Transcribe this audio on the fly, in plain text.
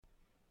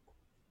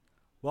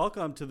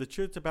Welcome to the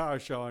Truth to Power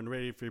show on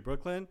Radio Free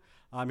Brooklyn.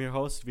 I'm your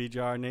host,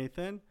 VJR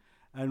Nathan,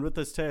 and with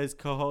us today is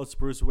co-host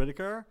Bruce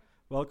Whitaker.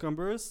 Welcome,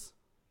 Bruce.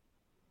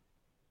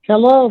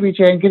 Hello,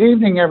 VJ, and good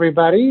evening,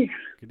 everybody.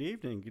 Good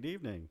evening, good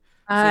evening.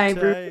 Hi,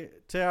 Today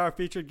our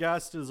featured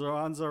guest is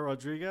Aranza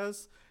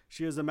Rodriguez.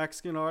 She is a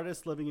Mexican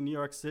artist living in New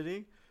York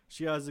City.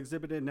 She has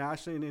exhibited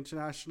nationally and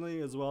internationally,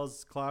 as well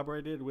as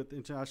collaborated with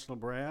international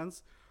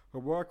brands. Her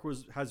work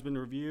has been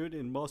reviewed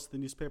in most of the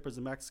newspapers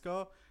in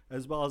Mexico,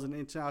 as well as in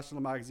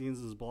international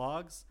magazines and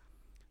blogs.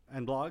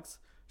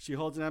 She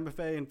holds an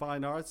MFA in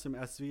Fine Arts from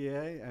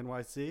SVA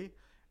NYC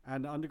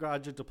and an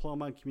undergraduate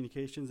diploma in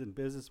Communications and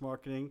Business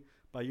Marketing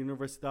by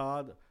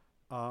Universidad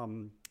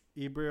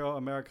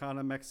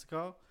Ibero-Americana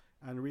Mexico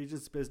and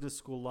Regents Business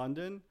School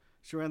London.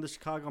 She ran the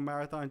Chicago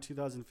Marathon in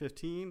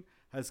 2015,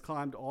 has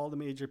climbed all the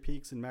major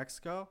peaks in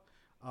Mexico.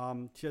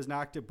 She has an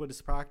active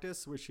Buddhist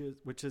practice, which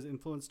has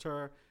influenced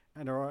her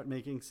and her art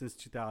making since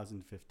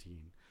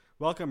 2015.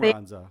 Welcome,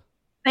 Aranza.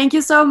 Thank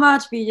you so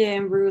much, BJ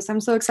and Bruce. I'm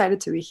so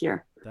excited to be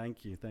here.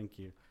 Thank you.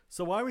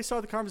 So why don't we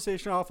start the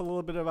conversation off a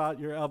little bit about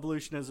your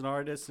evolution as an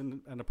artist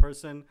and a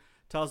person.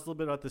 Tell us a little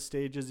bit about the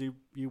stages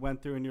you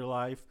went through in your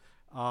life,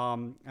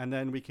 and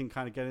then we can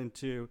kind of get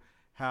into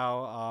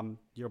how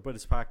your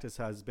Buddhist practice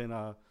has been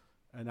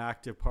an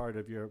active part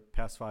of your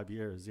past 5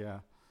 years. Yeah.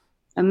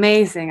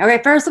 Amazing.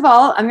 Okay, first of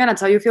all, I'm going to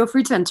tell you, feel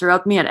free to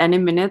interrupt me at any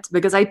minute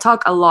because I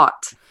talk a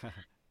lot.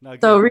 No,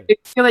 so really, if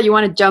you feel that you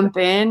want to jump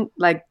in,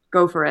 like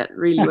go for it,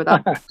 really,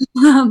 without.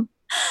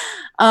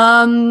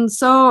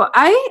 So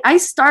I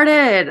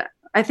started,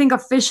 I think,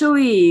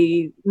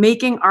 officially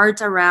making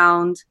art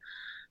around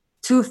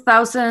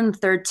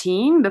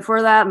 2013.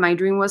 Before that, my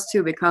dream was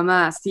to become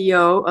a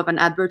CEO of an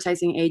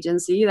advertising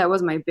agency. That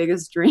was my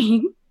biggest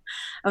dream.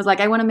 I was like,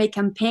 I want to make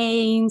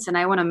campaigns and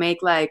I want to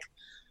make like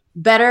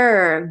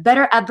better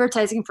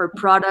advertising for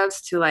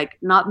products to like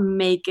not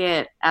make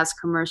it as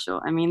commercial.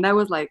 I mean, that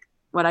was like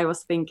what I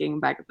was thinking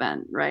back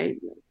then, right?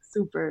 Like,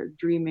 super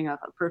dreaming of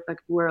a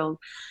perfect world.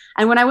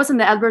 And when I was in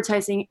the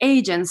advertising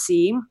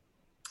agency,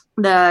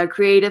 the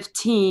creative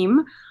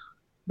team,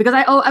 because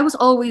I was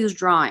always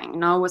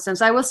drawing,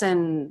 since I was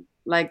in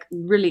like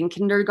really in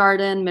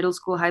kindergarten, middle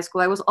school, high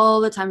school, I was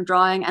all the time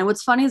drawing. And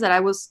what's funny is that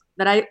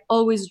I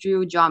always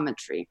drew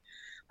geometry.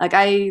 Like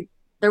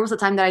there was a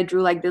time that I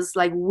drew like this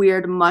like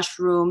weird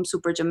mushroom,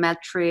 super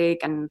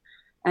geometric and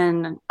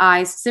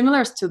eyes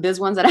similar to these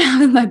ones that I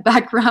have in my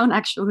background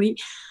actually,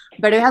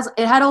 but it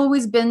had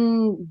always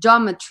been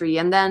geometry.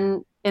 And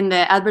then in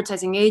the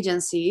advertising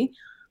agency,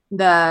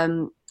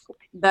 the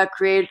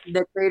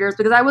creators,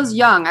 because I was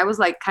young, I was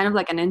like kind of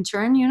like an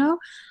intern,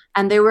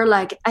 and they were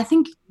like, I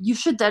think you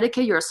should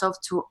dedicate yourself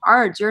to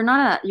art. You're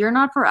not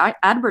for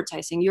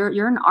advertising.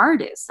 You're an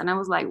artist. And I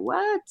was like,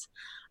 what?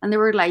 And they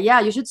were like,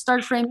 yeah, you should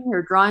start framing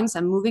your drawings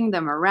and moving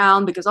them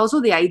around, because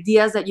also the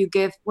ideas that you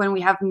give when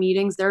we have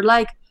meetings, they're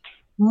like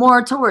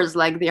more towards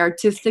like the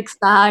artistic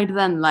side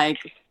than like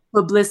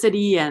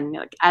publicity and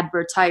like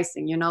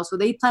advertising, so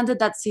they planted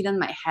that seed in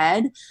my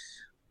head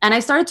and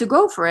I started to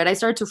go for it. I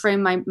started to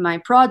frame my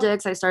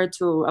projects. I started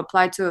to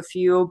apply to a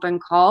few open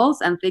calls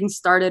and things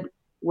started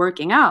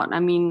working out. I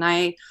mean,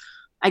 I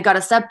got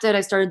accepted.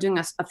 I started doing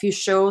a few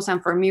shows,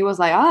 and for me it was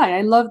like,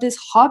 I love this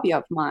hobby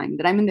of mine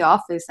that I'm in the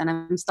office and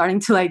I'm starting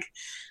to like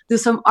do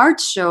some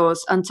art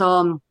shows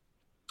until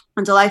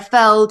I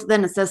felt the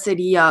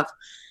necessity of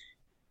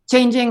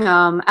changing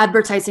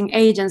advertising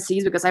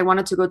agencies, because I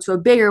wanted to go to a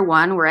bigger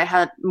one where I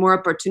had more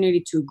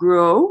opportunity to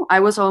grow. I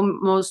was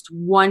almost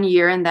 1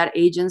 year in that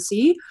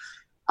agency.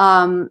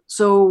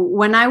 So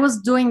when I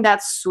was doing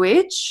that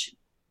switch,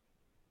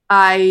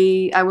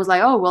 I was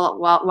like, oh, well,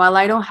 while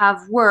I don't have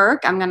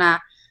work, I'm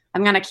gonna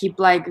keep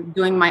like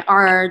doing my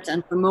art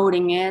and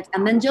promoting it.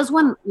 And then just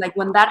when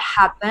that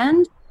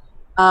happened,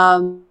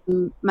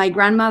 my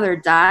grandmother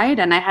died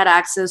and I had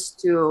access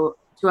to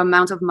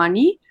amount of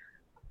money.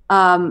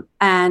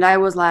 And I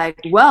was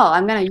like, well,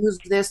 I'm going to use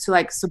this to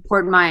like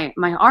support my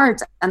art.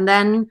 And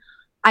then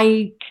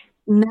I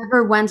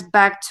never went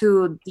back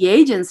to the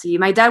agency.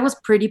 My dad was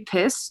pretty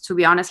pissed, to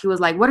be honest. He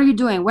was like, what are you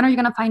doing? When are you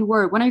going to find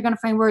work? When are you going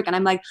to find work? And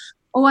I'm like,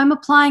 oh, I'm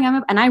applying.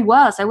 And I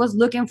was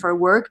looking for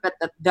work, but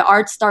the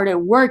art started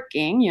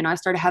working. I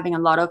started having a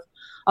lot of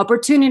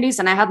opportunities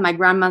and I had my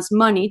grandma's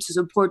money to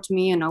support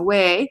me in a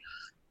way.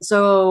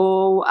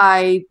 So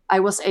I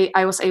was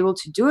able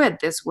to do it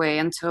this way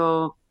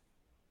until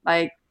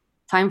like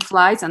time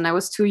flies, and I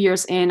was 2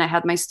 years in. I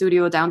had my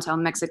studio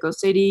downtown Mexico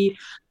City,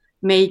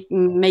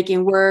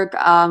 making work.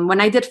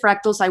 When I did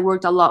fractals, I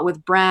worked a lot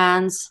with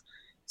brands.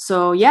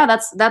 So yeah,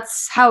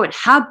 that's how it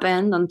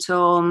happened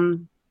until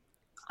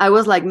I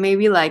was like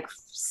maybe like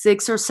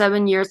 6 or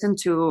 7 years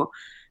into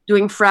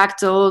doing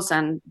fractals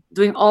and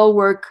doing all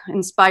work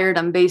inspired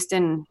and based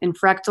in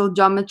fractal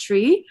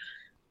geometry,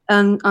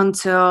 and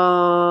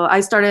until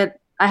I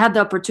had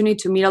the opportunity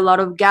to meet a lot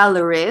of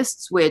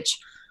gallerists, which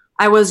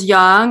I was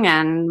young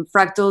and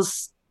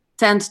fractals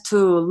tend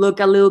to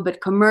look a little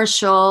bit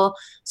commercial.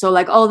 So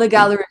like all the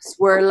gallerists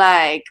were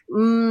like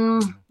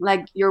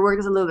your work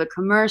is a little bit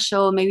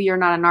commercial. Maybe you're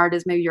not an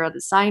artist, maybe you're a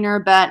designer.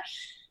 But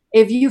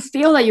if you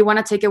feel that you want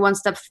to take it one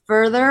step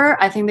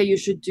further, I think that you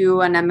should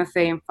do an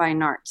MFA in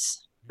fine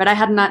arts. But I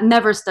had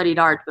never studied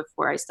art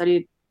before. I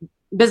studied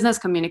business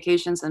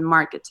communications and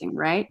marketing,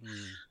 right?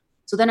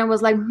 So then I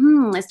was like,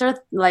 I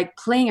started like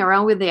playing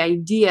around with the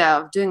idea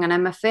of doing an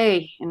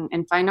MFA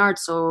in fine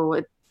arts.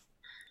 So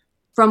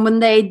from when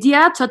the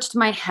idea touched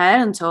my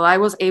head until I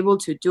was able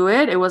to do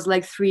it, it was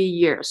like 3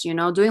 years, you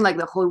know, doing like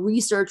the whole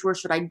research. Where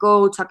should I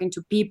go? Talking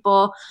to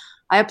people.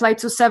 I applied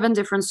to 7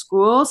 different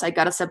schools. I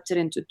got accepted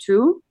into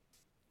 2.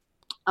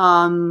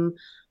 And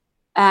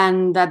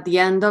at the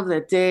end of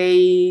the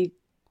day,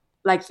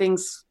 like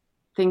things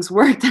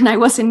worked, and I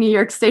was in New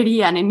York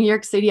City. And in New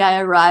York City, I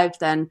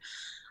arrived, and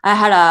I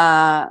had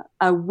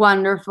a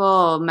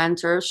wonderful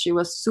mentor. She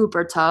was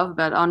super tough,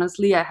 but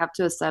honestly, I have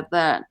to accept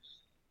that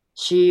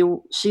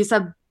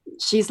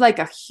she's like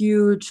a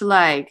huge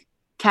like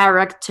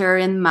character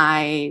in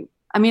my.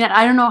 I mean,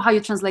 I don't know how you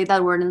translate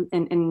that word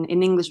in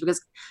English,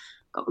 because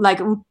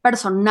like un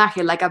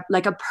personaje,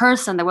 like a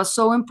person that was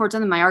so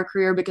important in my art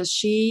career, because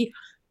she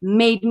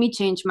made me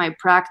change my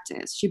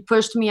practice. She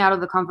pushed me out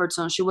of the comfort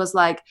zone. She was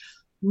like,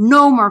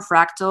 no more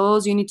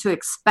fractals. You need to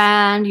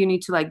expand. You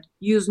need to like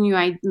use new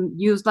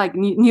ideas.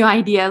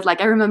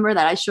 Like I remember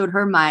that I showed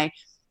her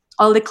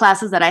all the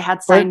classes that I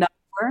had signed up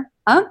for.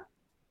 Huh?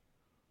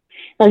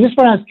 I just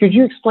want to ask, could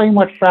you explain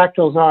what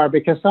fractals are?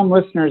 Because some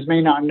listeners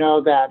may not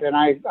know that. And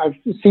I've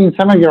seen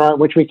some of your art,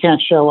 which we can't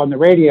show on the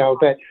radio,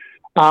 but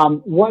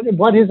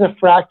what is a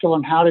fractal,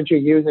 and how did you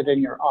use it in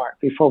your art,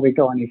 before we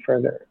go any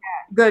further?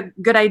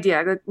 Good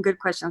idea. Good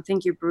question.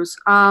 Thank you, Bruce.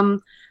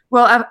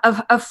 Well,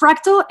 a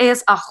fractal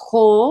is a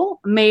hole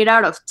made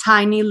out of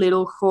tiny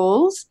little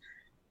holes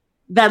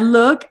that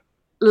look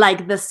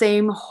like the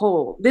same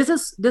hole. This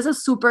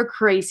is super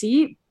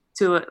crazy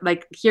to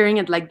like hearing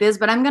it like this,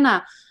 but I'm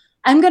gonna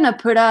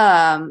put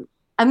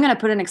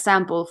an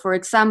example. For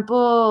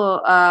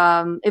example,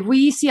 if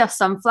we see a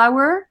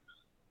sunflower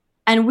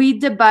and we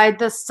divide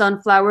the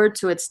sunflower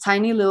to its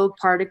tiny little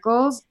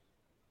particles,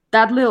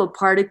 that little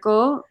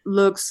particle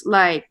looks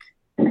like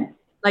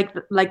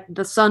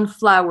the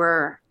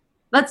sunflower.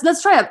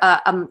 Let's try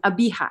a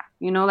beehive.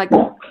 You know, like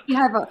we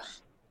have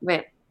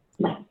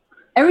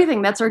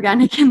everything that's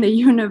organic in the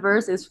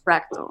universe is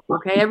fractal.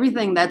 Okay,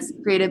 everything that's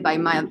created by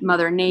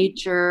Mother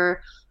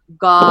Nature,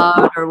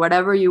 God, or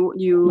whatever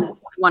you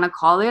want to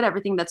call it,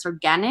 everything that's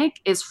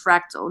organic is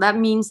fractal. That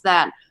means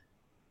that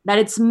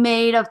it's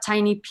made of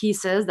tiny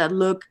pieces that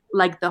look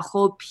like the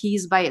whole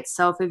piece by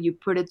itself if you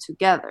put it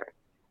together.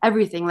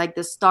 Everything, like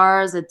the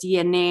stars, the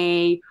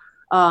DNA,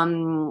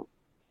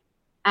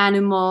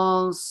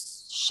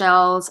 animals,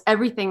 shells,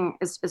 everything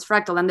is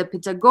fractal. And the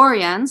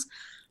Pythagoreans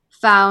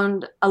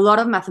found a lot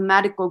of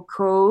mathematical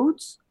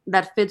codes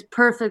that fit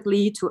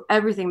perfectly to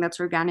everything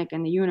that's organic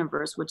in the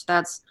universe, which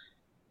that's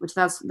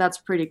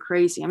pretty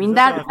crazy. I mean,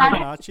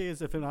 Fibonacci?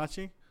 Is it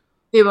Fibonacci?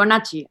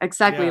 Fibonacci,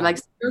 exactly. Yeah. Like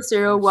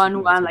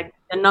 0011, like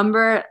the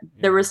number,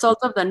 the result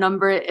of the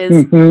number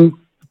is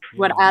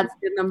what adds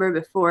the number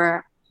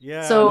before.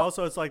 Yeah, so, and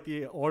also it's like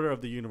the order of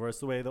the universe,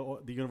 the way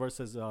the universe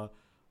has a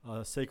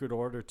sacred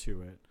order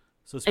to it.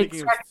 So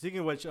speaking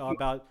of which,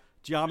 about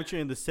geometry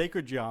and the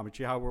sacred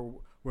geometry, how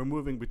we're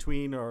moving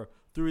between or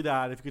through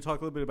that. If you could talk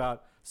a little bit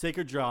about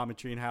sacred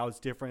geometry and how it's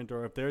different,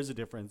 or if there's a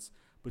difference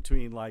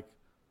between like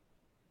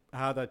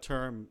how that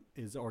term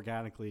is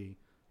organically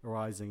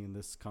arising in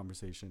this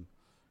conversation.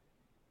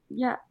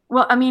 Yeah,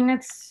 well, I mean,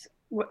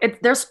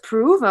 there's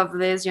proof of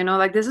this, you know,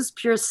 like this is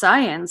pure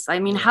science. I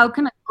mean, how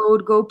can a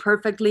code go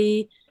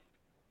perfectly,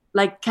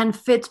 like can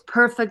fit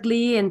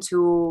perfectly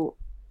into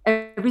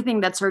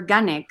everything that's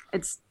organic?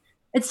 It's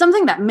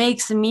something that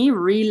makes me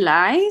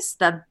realize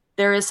that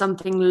there is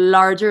something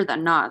larger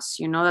than us,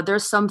 you know, that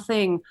there's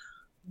something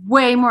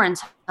way more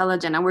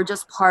intelligent, and we're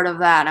just part of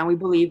that, and we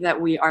believe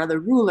that we are the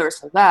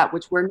rulers of that,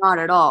 which we're not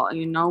at all.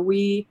 You know,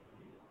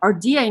 our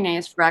DNA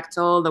is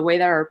fractal, the way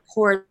that our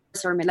pores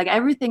are made, like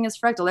everything is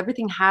fractal.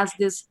 Everything has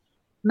this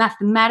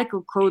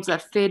mathematical codes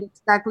that fit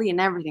exactly in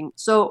everything.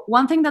 So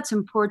one thing that's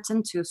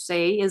important to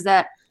say is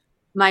that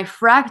my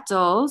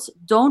fractals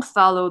don't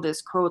follow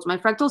these codes. My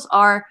fractals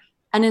are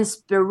an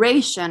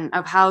inspiration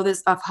of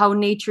how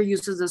nature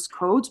uses these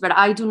codes, but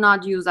I do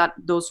not use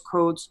those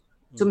codes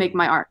to make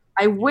my art.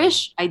 I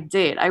wish I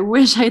did, but I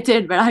wish I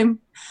did, but I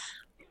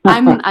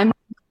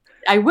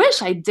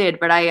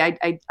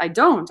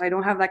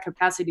don't have that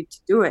capacity to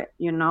do it,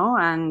 you know?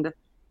 And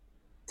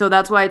so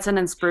that's why it's an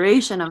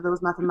inspiration of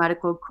those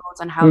mathematical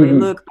codes and how they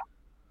look.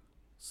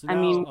 So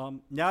now,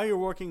 now you're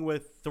working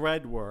with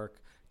thread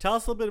work. Tell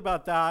us a little bit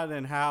about that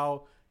and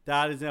how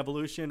that is an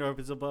evolution, or if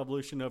it's an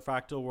evolution of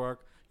fractal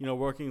work, you know,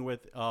 working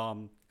with,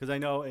 because I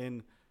know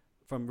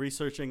from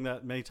researching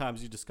that many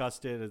times you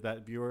discussed it, is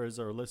that viewers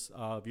or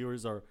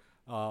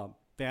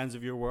fans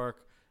of your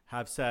work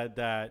have said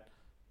that,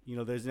 you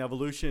know, there's an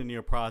evolution in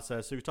your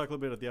process. So you talk a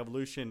little bit about the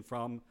evolution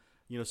from,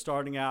 you know,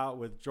 starting out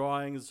with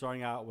drawings,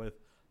 starting out with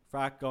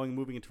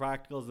moving into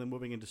fractals, and then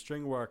moving into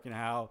string work, and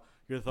how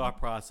your thought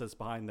process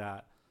behind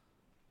that.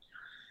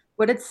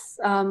 But it's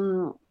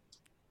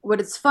what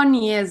is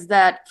funny is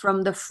that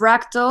from the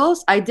fractals,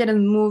 I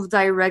didn't move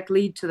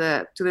directly to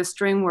the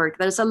string work.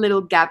 There's a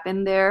little gap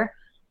in there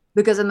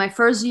because in my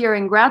first year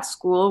in grad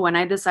school, when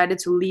I decided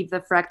to leave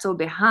the fractal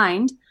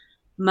behind,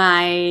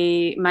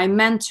 my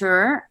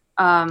mentor,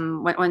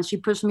 when she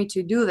pushed me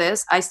to do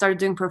this, I started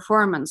doing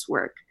performance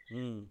work.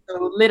 So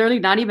literally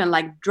not even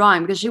like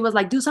drawing, because she was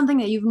like, do something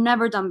that you've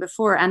never done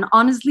before. And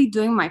honestly,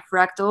 doing my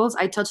fractals,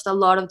 I touched a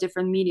lot of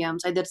different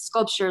mediums. I did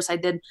sculptures, I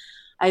did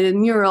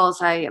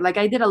murals, I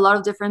did a lot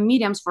of different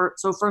mediums.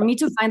 For me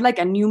to find like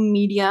a new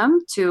medium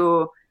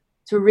to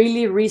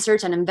really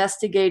research and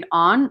investigate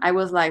on, I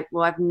was like,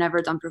 well, I've never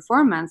done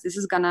performance. This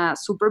is gonna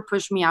super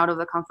push me out of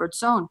the comfort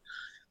zone.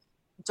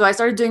 So I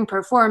started doing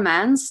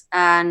performance,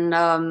 and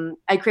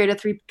I created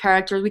 3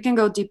 characters. We can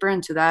go deeper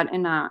into that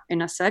in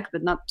a sec,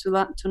 but not to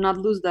not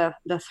lose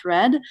the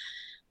thread.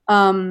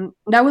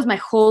 That was my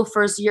whole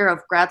first year of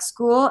grad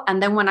school,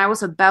 and then when I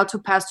was about to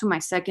pass to my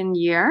second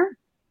year,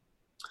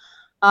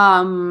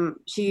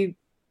 she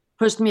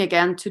pushed me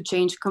again to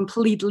change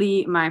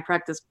completely my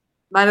practice.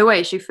 By the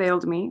way, she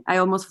failed me. I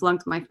almost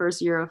flunked my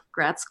first year of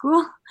grad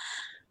school.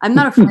 I'm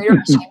not afraid or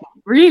ashamed.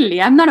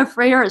 Really, I'm not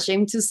afraid or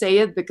ashamed to say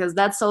it, because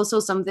that's also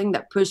something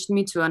that pushed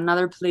me to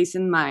another place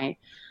in my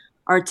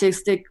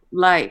artistic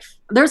life.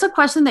 There's a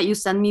question that you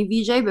sent me,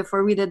 VJ,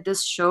 before we did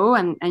this show,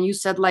 and you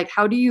said like,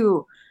 how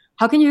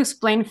can you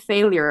explain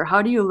failure?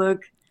 How do you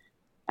look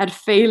at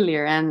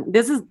failure? And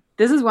this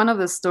is one of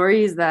the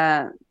stories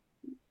that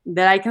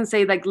I can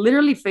say, like,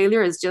 literally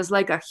failure is just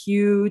like a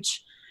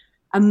huge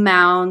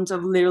amount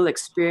of little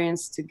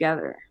experience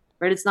together.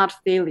 Right? It's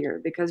not failure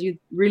because you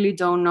really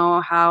don't know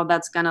how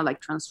that's gonna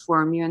like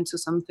transform you into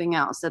something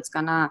else that's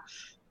gonna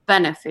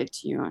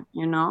benefit you,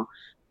 you know?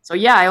 So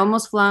yeah, I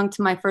almost flunked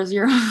my first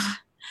year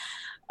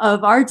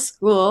of art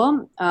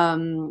school.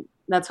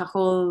 That's a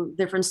whole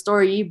different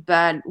story.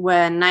 But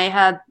when I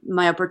had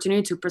my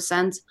opportunity to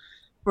present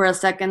for a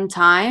second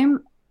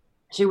time,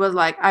 she was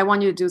like, I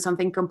want you to do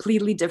something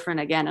completely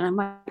different again. And I'm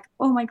like,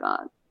 oh my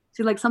God.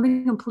 She's like,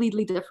 something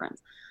completely different.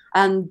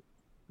 And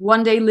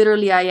one day,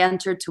 literally, I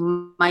entered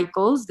to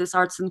Michael's, this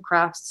arts and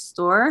crafts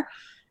store,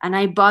 and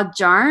I bought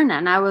yarn.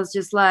 And I was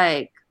just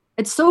like,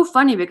 it's so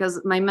funny because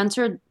my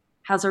mentor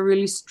has a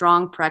really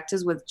strong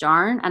practice with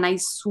yarn. And I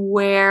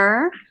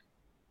swear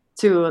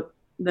to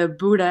the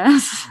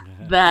Buddhas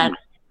that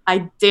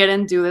I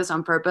didn't do this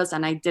on purpose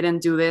and I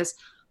didn't do this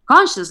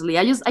consciously.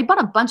 I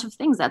bought a bunch of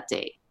things that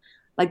day,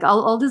 like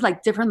all these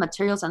like different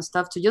materials and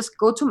stuff to just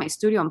go to my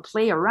studio and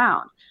play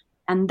around.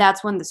 And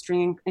that's when the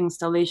string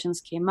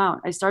installations came out.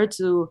 I started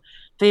to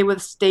play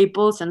with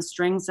staples and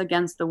strings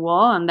against the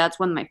wall. And that's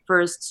when my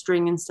first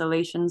string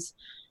installations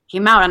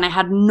came out. And I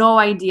had no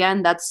idea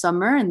in that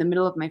summer, in the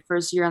middle of my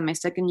first year and my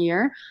second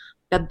year,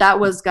 that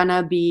was going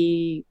to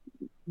be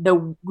the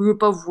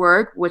group of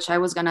work which I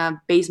was going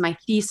to base my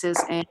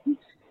thesis in.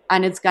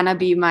 And it's going to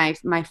be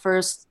my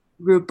first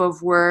group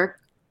of work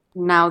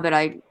now that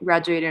I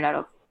graduated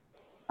out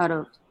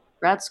of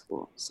grad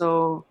school.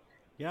 So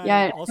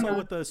yeah. Also,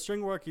 with the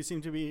string work, you seem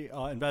to be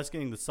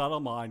investigating the subtle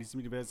mind. You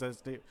seem to be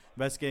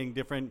investigating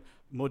different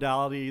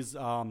modalities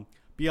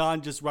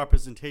beyond just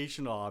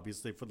representational.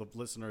 Obviously, for the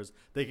listeners,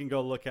 they can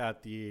go look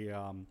at the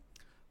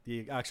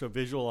actual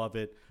visual of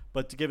it.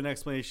 But to give an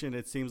explanation,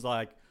 it seems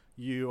like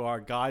you are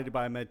guided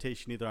by a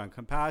meditation either on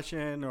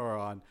compassion or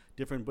on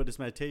different Buddhist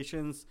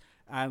meditations,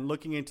 and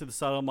looking into the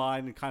subtle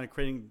mind and kind of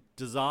creating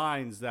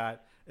designs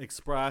that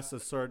express a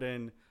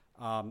certain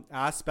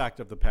aspect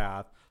of the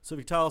path. So if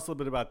you tell us a little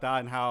bit about that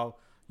and how,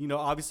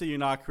 obviously you're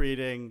not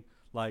creating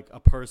like a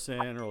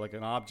person or like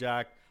an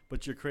object,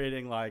 but you're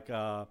creating like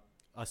a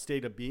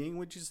state of being,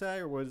 would you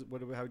say? Or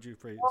how would you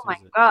phrase it? Oh my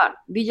God,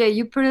 VJ,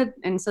 you put it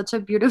in such a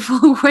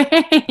beautiful way.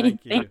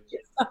 Thank you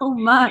so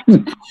much.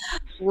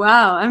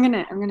 Wow, I'm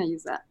gonna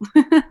use that.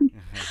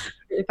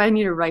 If I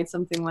need to write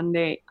something one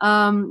day.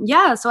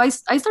 So I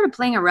started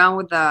playing around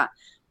with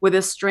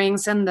the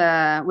strings and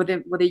with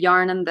the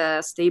yarn and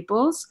the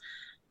staples.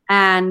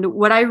 And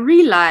what I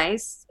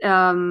realized,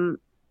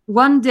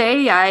 one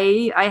day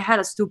I had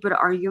a stupid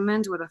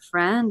argument with a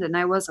friend, and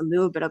I was a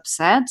little bit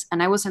upset.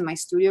 And I was in my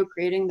studio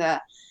creating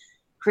the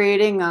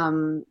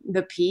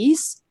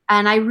piece,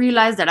 and I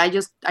realized that I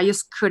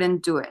just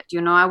couldn't do it.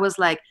 I was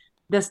like,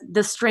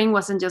 the string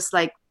wasn't just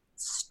like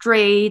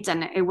straight,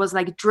 and it was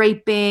like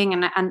draping,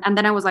 and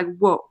then I was like,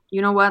 whoa,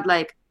 you know what?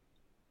 Like,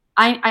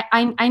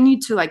 I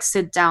need to like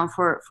sit down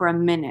for a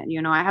minute.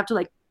 I have to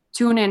like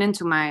tune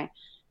into my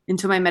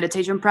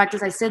meditation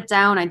practice. I sit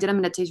down, I did a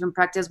meditation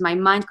practice, my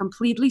mind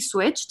completely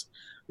switched,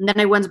 and then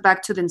I went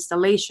back to the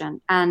installation,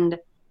 and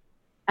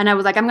I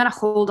was like, I'm gonna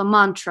hold a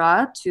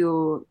mantra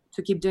to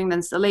keep doing the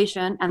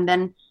installation. And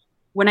then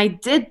when I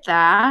did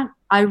that,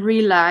 I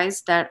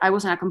realized that I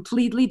was in a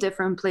completely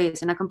different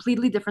place, in a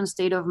completely different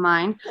state of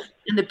mind,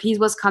 and the piece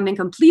was coming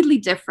completely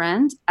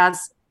different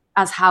as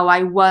how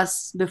I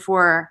was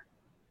before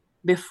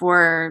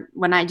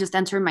when I just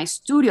entered my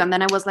studio. And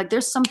then I was like,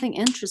 there's something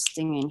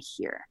interesting in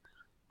here.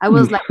 I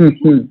was like,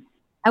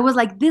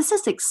 this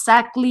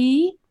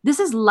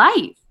is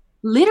life.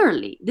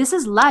 literally, this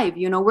is life.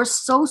 You know, we're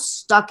so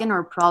stuck in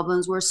our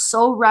problems. We're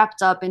so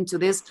wrapped up into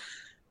this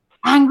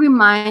angry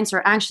minds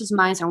or anxious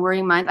minds and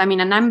worrying minds. I mean,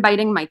 and I'm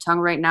biting my tongue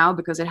right now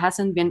because it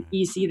hasn't been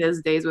easy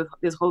these days with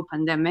this whole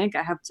pandemic.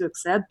 I have to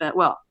accept that.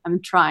 Well,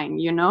 I'm trying,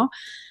 you know.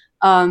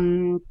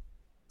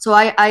 So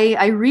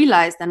I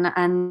realized,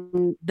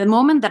 and the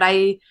moment that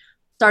I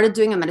started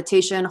doing a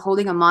meditation,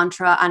 holding a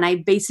mantra, and I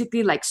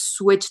basically like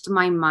switched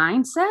my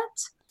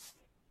mindset,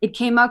 it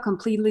came out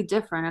completely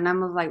different. And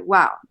I'm like,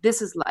 wow,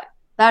 this is life.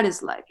 That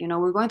is life. You know,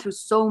 we're going through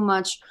so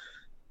much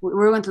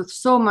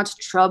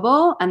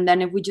trouble, and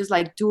then if we just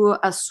like do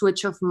a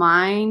switch of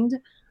mind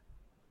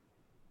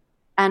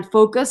and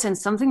focus in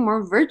something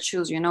more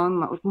virtuous, you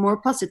know, more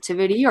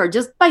positivity, or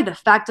just by the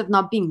fact of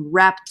not being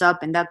wrapped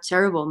up in that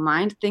terrible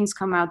mind, things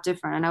come out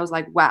different. And I was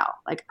like, wow,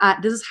 like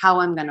this is how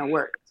I'm gonna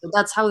work. So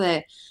that's how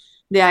the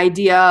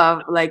idea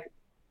of like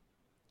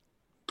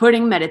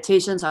putting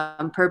meditations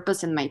on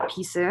purpose in my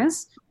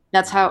pieces,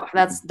 that's how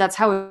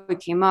it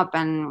came up.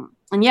 And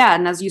yeah,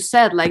 and as you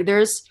said, like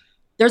there's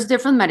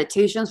different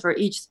meditations for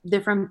each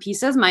different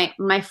pieces.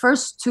 My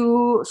first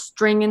 2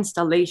 string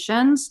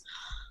installations,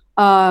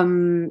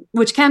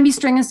 which can be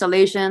string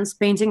installations,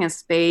 painting a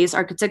space,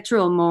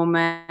 architectural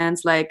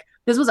moments, like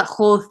this was a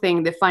whole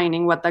thing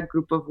defining what that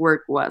group of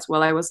work was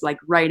while I was like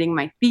writing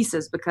my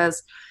thesis,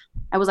 because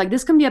I was like,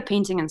 this can be a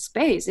painting in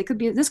space, this could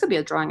be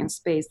a drawing in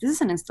space, this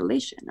is an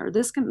installation, or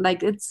this can,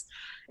 like, it's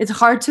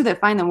hard to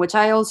define them, which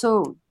I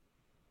also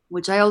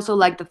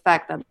like the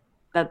fact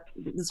that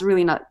it's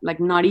really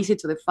not easy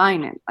to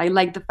define it. I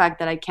like the fact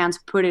that I can't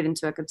put it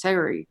into a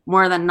category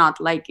more than not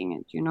liking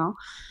it, you know.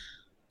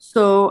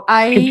 So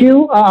could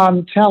you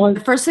tell us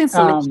the first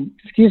installation.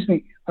 Excuse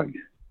me.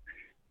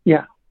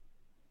 Yeah.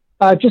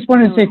 Just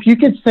wanted to say, if you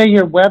could say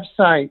your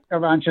website,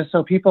 Arantxa,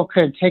 so people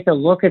could take a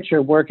look at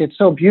your work. It's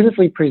so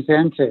beautifully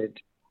presented.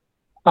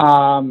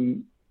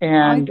 And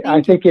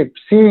I think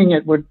seeing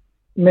it would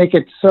make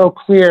it so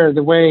clear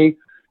the way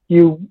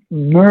you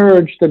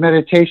merge the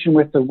meditation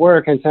with the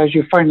work as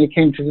you finally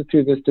came to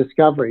this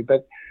discovery.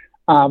 But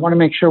I want to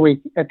make sure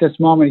we, at this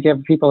moment,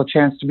 give people a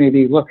chance to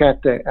maybe look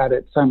at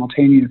it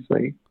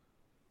simultaneously.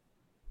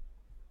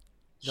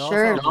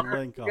 Sure.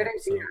 Link up,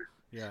 so,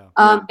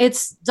 yeah.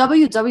 It's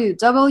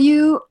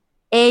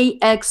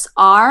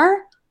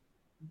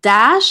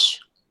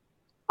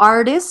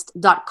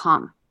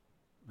www.axr-artist.com.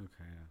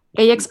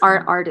 Okay.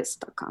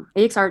 axrartist.com.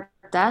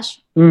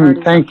 axr-artist.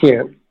 Thank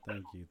you.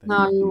 Thank you.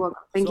 No, you're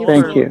welcome. Thank you.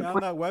 On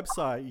that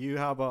website, you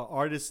have an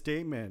artist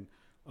statement,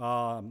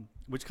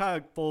 which kind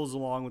of follows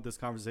along with this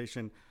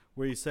conversation,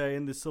 where you say,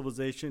 in this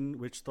civilization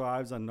which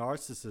thrives on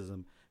narcissism,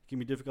 it can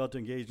be difficult to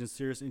engage in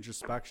serious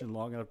introspection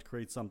long enough to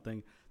create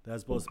something that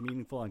is both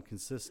meaningful and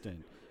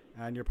consistent.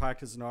 And your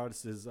practice as an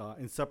artist is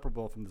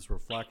inseparable from this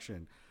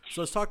reflection.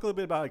 So let's talk a little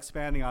bit about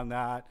expanding on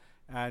that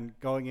and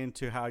going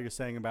into how you're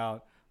saying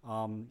about,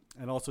 and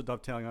also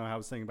dovetailing on how I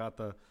was saying about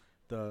the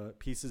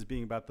pieces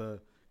being about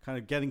the kind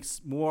of getting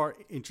more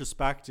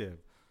introspective.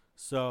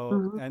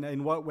 So, and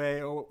in what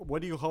way, or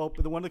what do you hope?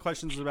 One of the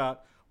questions is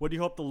about what do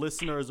you hope the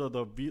listeners or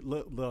the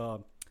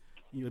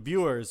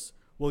viewers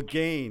will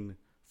gain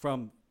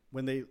from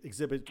when they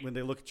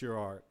look at your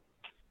art?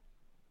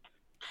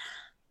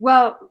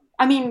 Well,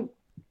 I mean,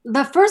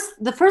 the first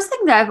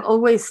thing that I've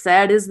always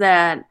said is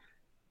that,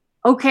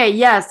 okay,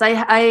 yes,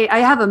 I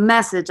have a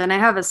message and I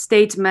have a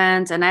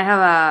statement and I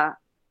have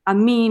a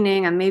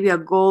meaning and maybe a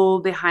goal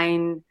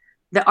behind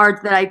the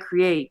art that I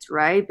create,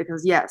 right?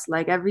 Because yes,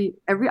 like every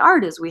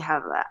artist, we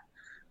have that.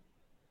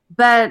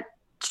 But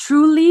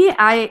truly,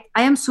 I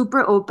am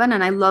super open,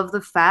 and I love the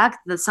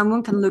fact that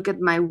someone can look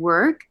at my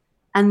work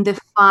and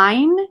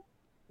define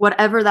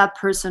whatever that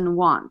person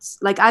wants.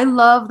 Like, I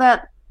love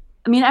that.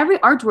 I mean, every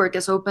artwork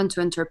is open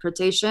to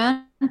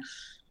interpretation,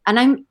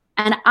 and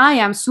I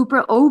am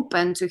super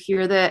open to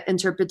hear the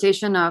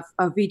interpretation of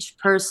each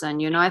person.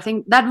 You know, I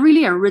think that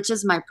really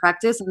enriches my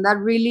practice, and that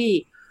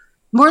really,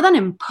 more than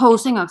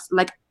imposing a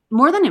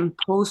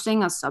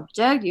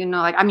subject, you know,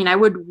 like, I mean, I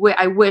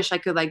wish I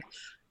could like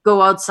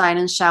go outside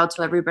and shout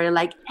to everybody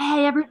like,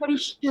 hey, everybody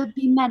should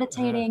be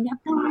meditating. I have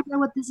no idea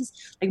what this is.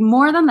 Like,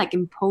 more than like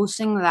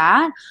imposing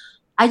that,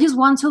 I just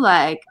want to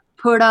like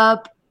put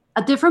up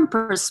a different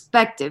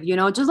perspective, you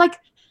know, just like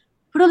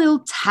put a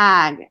little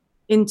tag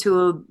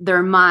into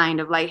their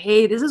mind of like,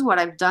 hey, this is what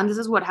I've done. This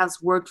is what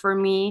has worked for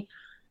me.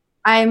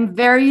 I'm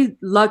very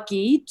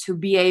lucky to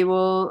be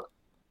able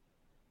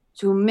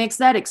to mix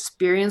that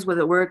experience with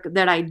the work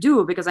that I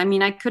do, because I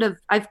mean, I could have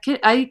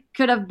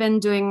been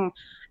doing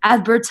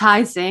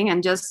advertising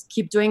and just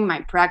keep doing my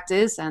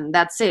practice, and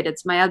that's it.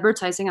 It's my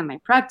advertising and my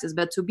practice.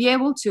 But to be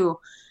able to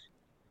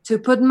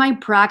put my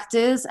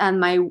practice and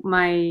my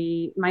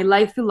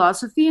life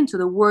philosophy into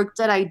the work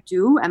that I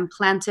do and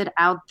plant it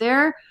out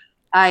there,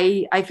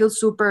 I feel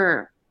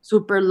super,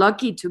 super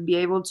lucky to be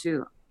able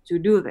to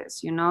do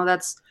this. You know,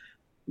 that's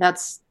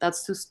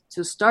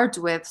to start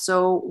with.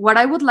 So what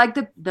I would like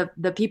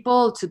the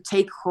people to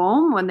take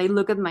home when they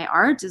look at my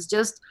art is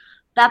just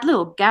that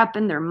little gap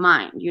in their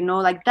mind, you know,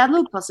 like that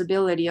little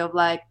possibility of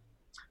like,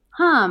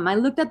 I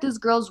looked at this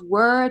girl's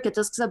work. It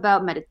talks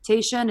about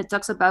meditation. It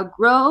talks about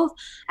growth.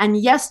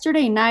 And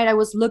yesterday night, I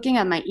was looking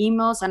at my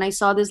emails and I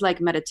saw this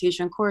like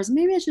meditation course.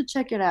 Maybe I should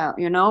check it out,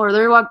 or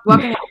they're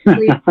walking,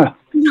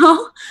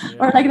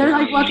 or like they're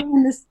like walking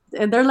in this,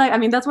 and they're like, I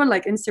mean, that's what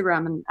like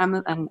Instagram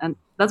and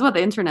that's what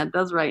the internet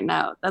does right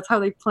now. That's how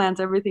they plant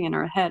everything in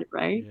our head,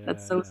 right? Yeah,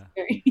 That's so yeah.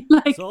 scary.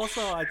 Like, So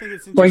also, I think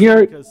it's Well,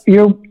 interesting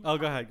because. Oh,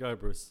 go ahead,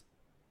 Bruce.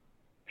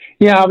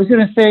 Yeah, I was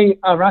going to say,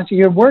 Ransi,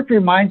 your work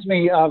reminds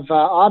me of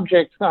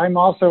objects. I'm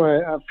also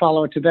a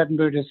fellow Tibetan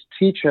Buddhist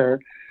teacher.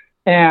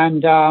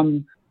 And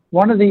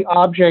one of the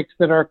objects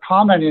that are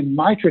common in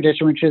my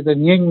tradition, which is the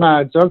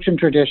Nyingma Dzogchen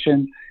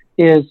tradition,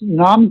 is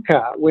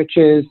Namka, which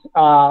is,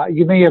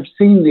 you may have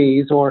seen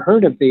these or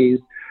heard of these,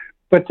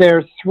 but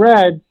they're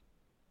thread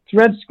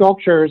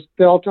sculptures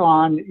built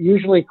on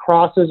usually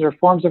crosses or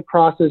forms of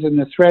crosses, and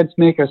the threads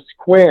make a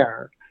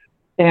square.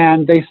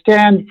 And they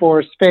stand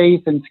for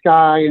space and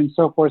sky and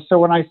so forth. So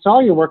when I saw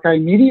your work, I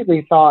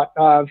immediately thought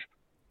of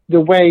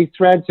the way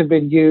threads have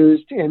been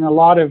used in a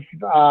lot of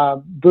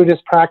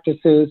Buddhist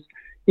practices,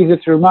 either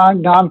through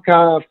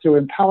Namka,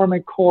 through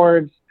empowerment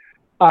cords.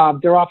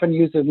 They're often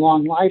used in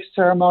long life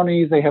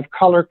ceremonies. They have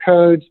color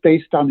codes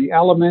based on the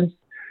elements.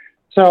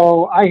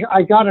 So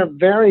I got a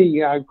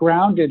very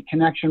grounded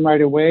connection right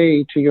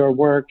away to your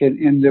work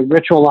in the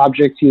ritual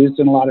objects used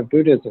in a lot of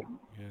Buddhism.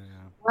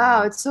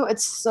 Wow, it's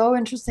so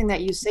interesting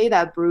that you say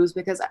that, Bruce,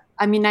 because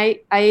I mean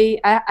I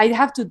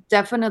have to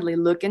definitely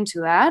look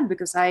into that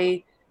because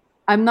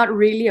I'm not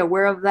really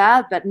aware of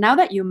that. But now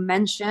that you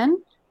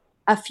mention,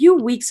 a few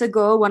weeks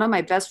ago, one of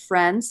my best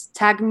friends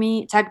tagged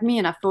me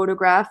in a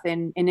photograph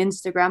in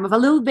Instagram of a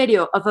little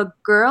video of a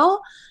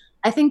girl.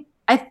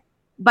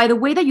 By the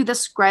way that you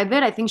describe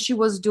it, I think she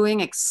was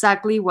doing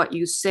exactly what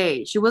you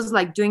say. She was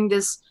like doing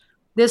this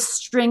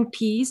string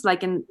piece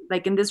like in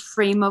this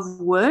frame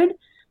of wood.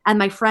 And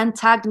my friend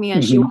tagged me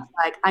and she was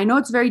like, I know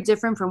it's very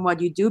different from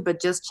what you do,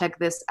 but just check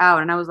this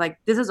out. And I was like,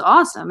 this is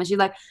awesome. And she's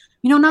like,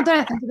 now that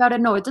I think about it,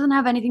 no, it doesn't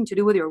have anything to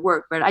do with your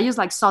work. But I just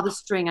like saw the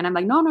string and I'm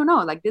like, no.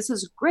 Like, this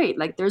is great.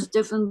 Like, there's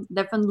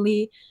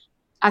definitely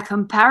a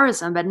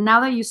comparison. But now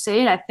that you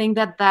say it, I think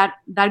that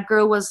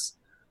girl was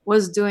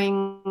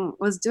doing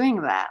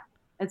that.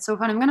 It's so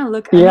fun. I'm going to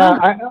look.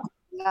 I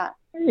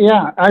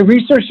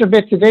researched a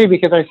bit today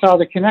because I saw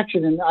the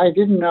connection and I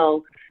didn't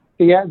know.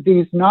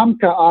 These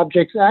Namka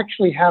objects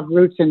actually have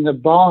roots in the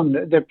Bon,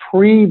 the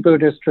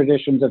pre-Buddhist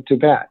traditions of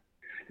Tibet.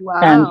 Wow.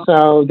 And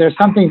so there's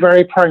something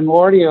very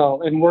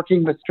primordial in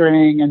working with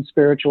string and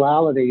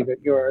spirituality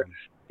that you're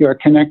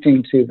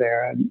connecting to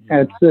there. And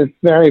it's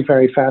very,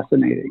 very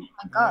fascinating. Oh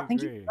my God,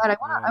 thank you for that.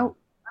 I want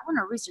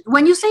to research.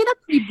 When you say the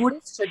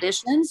pre-Buddhist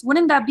traditions,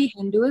 wouldn't that be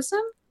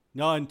Hinduism?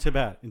 No, in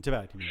Tibet he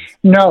means.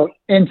 No,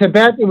 in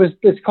Tibet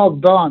it's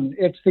called Bon.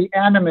 It's the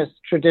animist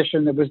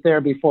tradition that was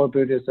there before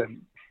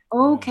Buddhism.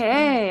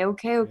 Okay.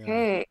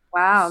 Yeah.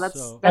 Wow,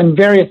 that's and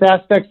various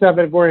aspects of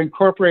it were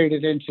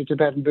incorporated into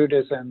Tibetan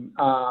Buddhism,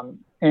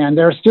 and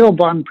there are still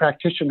Bon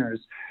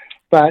practitioners.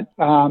 But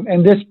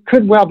and this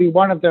could well be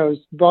one of those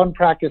Bon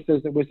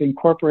practices that was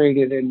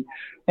incorporated and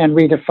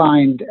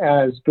redefined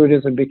as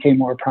Buddhism became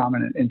more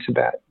prominent in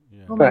Tibet.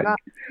 Yeah. Oh my God.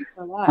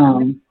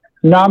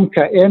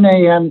 Namka,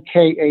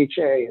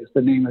 Namkha is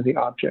the name of the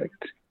object.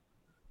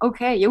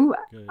 Okay,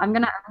 I'm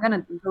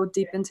gonna go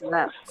deep into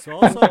that. So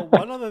also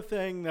one other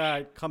thing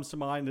that comes to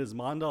mind is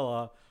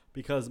mandala,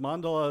 because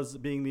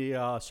mandalas being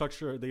the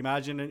structure, the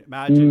imagine.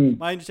 My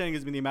understanding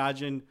has been the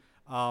imagined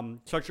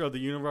structure of the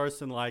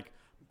universe and like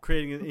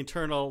creating an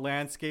internal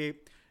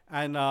landscape.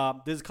 And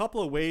there's a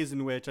couple of ways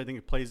in which I think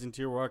it plays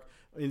into your work.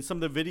 In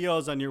some of the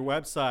videos on your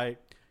website,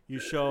 you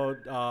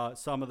showed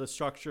some of the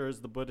structures,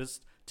 the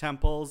Buddhist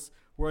temples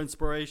were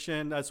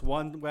inspiration. That's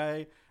one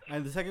way.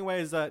 And the second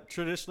way is that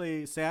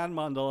traditionally sand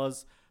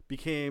mandalas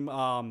became,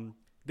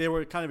 they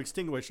were kind of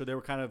extinguished or they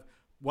were kind of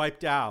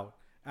wiped out.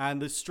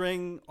 And the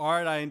string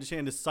art, I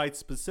understand, is site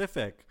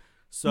specific.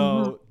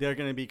 So they're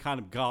going to be kind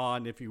of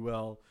gone, if you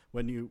will,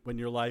 when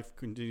your life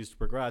continues to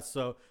progress.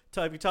 So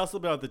if you tell us a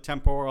little bit about the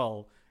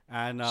temporal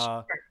and,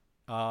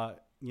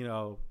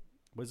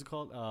 what's it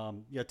called?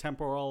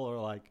 Temporal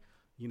or like,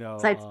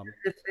 site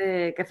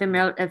specific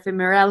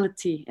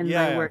ephemerality in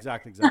my work.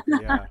 Exactly.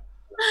 Yeah.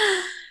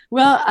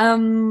 Well, I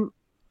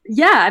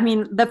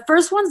mean, the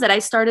first ones that I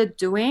started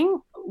doing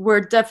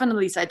were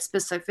definitely site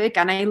specific.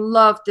 And I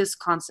love this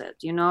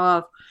concept,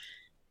 of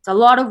it's a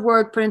lot of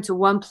work put into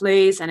one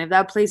place. And if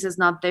that place is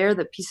not there,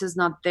 the piece is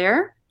not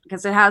there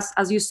because it has,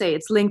 as you say,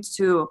 it's linked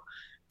to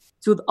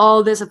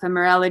all this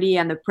ephemerality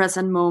and the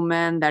present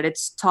moment that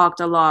it's talked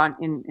a lot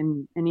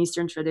in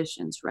Eastern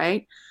traditions,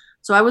 right?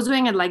 So I was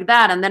doing it like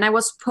that. And then I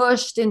was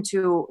pushed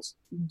into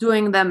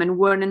doing them in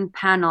wooden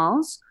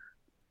panels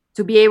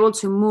to be able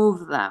to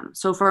move them.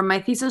 So for my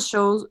thesis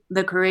shows,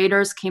 the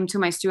curators came to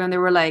my studio and they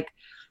were like,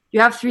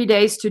 you have 3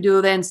 days to do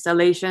the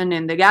installation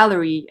in the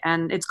gallery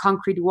and it's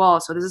concrete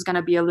walls. So this is going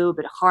to be a little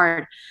bit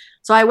hard.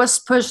 So I was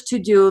pushed to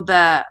do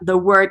the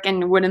work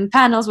in wooden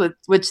panels,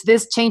 which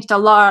this changed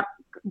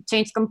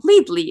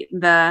completely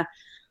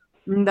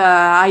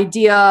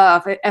idea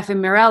of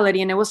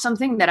ephemerality, and it was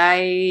something that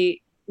I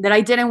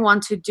didn't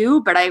want to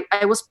do, but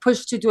I was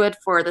pushed to do it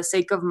for the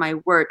sake of my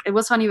work. It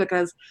was funny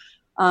because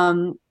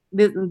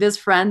this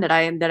friend that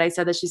I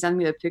said that she sent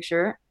me the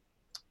picture,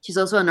 she's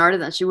also an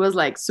artist, and she was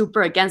like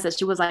super against it.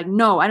 She was like,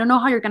 no, I don't know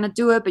how you're gonna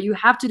do it, but you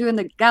have to do it in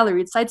the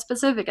gallery. It's site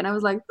specific. And I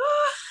was like,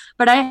 oh,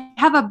 but I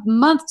have a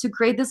month to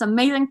create this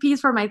amazing piece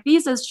for my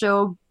thesis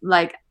show,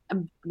 like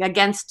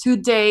against 2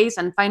 days,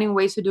 and finding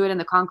ways to do it in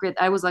the concrete.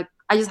 I was like,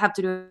 I just have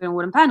to do it in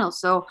wooden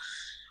panels. So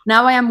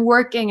now I am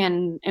working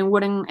in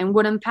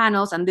wooden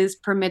panels, and this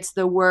permits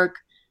the work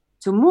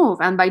to move.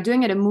 And by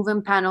doing it in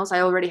moving panels,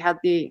 I already had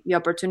the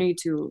opportunity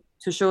to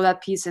show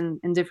that piece in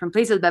different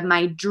places. But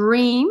my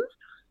dream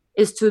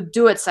is to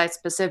do it site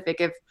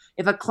specific.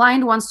 If a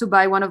client wants to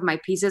buy one of my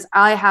pieces,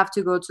 I have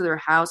to go to their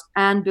house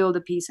and build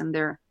a piece in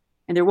their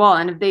wall.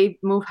 And if they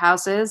move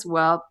houses,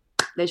 well,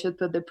 they should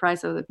put the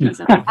price of the piece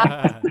in the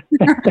house.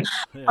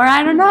 Or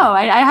I don't know.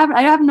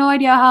 I have no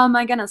idea how am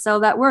I gonna sell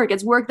that work.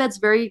 It's work that's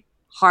very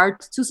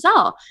hard to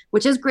sell,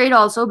 which is great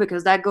also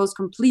because that goes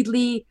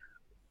completely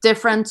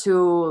different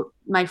to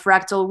my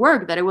fractal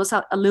work, that it was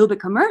a little bit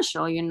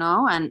commercial, you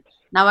know. And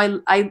now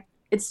I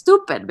it's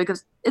stupid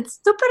because it's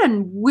stupid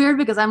and weird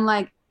because I'm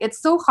like, it's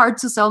so hard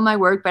to sell my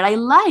work, but I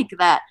like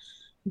that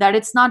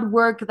it's not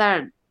work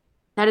that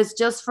is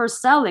just for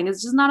selling.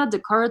 It's just not a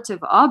decorative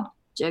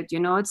object, you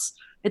know.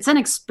 It's an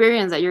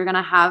experience that you're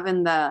gonna have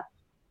in the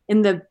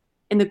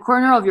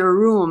corner of your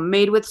room,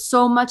 made with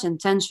so much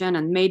intention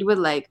and made with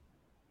a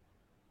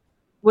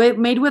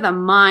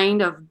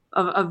mind of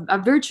a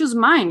virtuous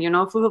mind, you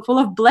know, full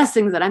of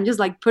blessings that I'm just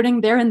like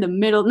putting there in the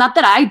middle. Not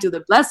that I do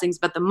the blessings,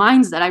 but the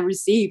minds that I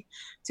receive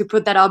to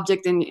put that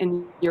object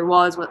in your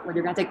wall is what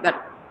you're gonna take.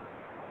 But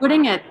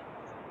putting it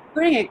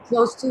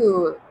close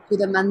to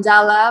the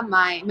mandala,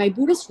 my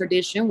Buddhist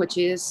tradition, which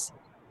is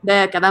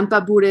the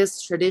Kadampa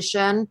Buddhist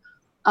tradition,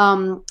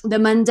 the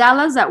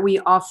mandalas that we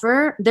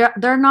offer,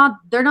 they're not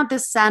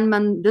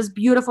this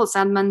beautiful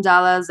sand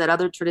mandalas that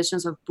other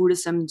traditions of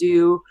Buddhism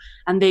do,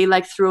 and they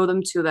like throw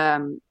them to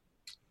the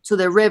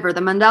river. The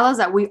mandalas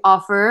that we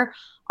offer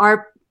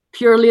are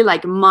purely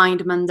like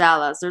mind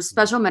mandalas. There's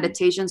special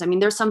meditations. I mean,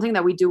 there's something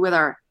that we do with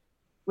our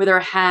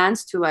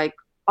hands to like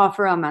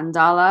offer a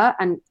mandala,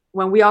 and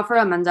when we offer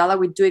a mandala,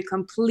 we do it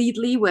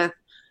completely with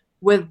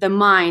the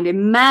mind,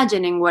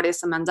 imagining what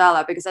is a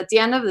mandala, because at the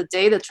end of the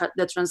day,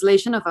 the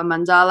translation of a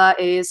mandala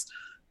is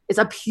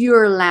a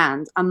pure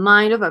land, a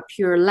mind of a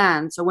pure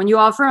land. So when you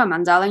offer a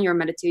mandala in your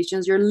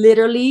meditations, you're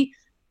literally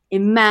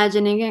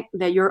imagining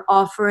that you're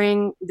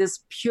offering this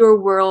pure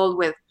world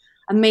with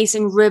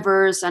amazing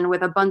rivers and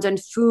with abundant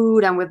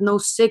food and with no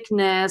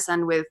sickness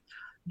and with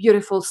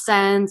beautiful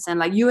scents, and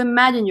like you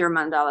imagine your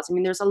mandalas. I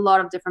mean, there's a lot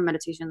of different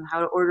meditations on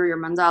how to order your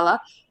mandala,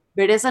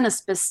 but it isn't a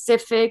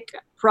specific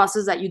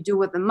process that you do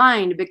with the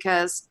mind,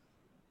 because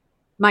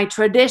my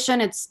tradition,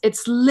 it's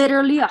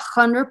literally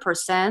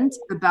 100%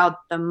 about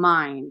the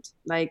mind.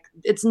 Like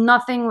it's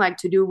nothing like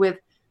to do with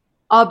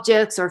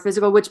objects or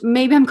physical, which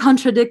maybe I'm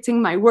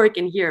contradicting my work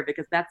in here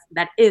because that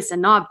is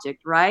an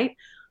object, right?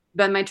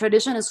 But my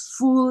tradition is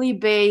fully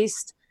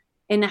based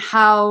in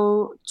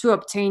how to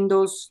obtain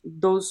those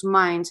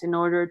minds in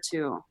order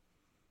to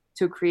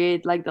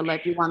create like the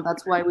life you want.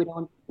 That's why we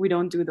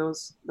don't do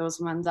those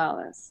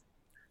mandalas.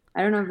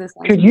 I don't know if this.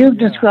 Could you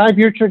describe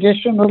your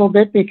tradition a little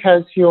bit,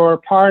 because you're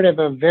part of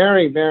a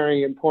very,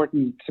 very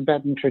important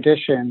Tibetan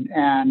tradition,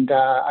 and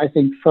I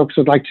think folks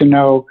would like to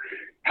know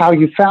how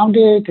you found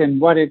it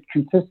and what it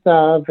consists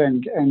of,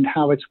 and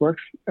how it's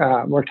worked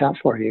out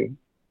for you.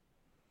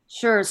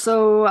 Sure.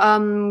 So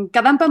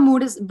Kadampa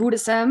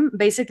Buddhism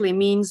basically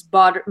means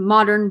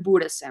modern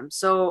Buddhism.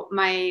 So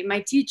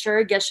my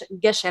teacher,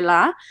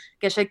 Geshe-la,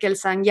 Geshe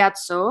Kelsang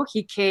Gyatso,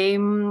 he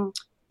came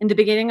in the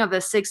beginning of the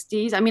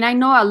 60s. I mean, I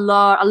know a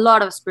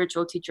lot of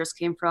spiritual teachers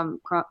came from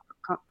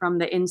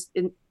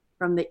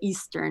the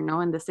Eastern,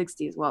 no, in the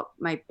 60s. Well,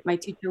 my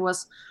teacher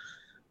was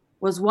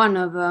one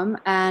of them,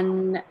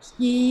 and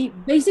he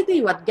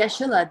basically, what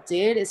Geshe-la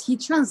did is he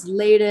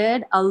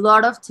translated a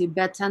lot of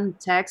Tibetan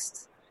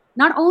texts.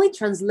 Not only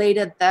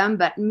translated them,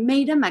 but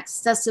made them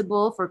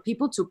accessible for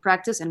people to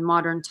practice in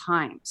modern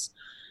times.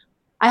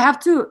 I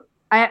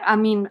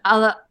mean,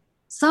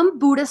 some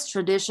Buddhist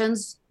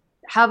traditions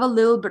have a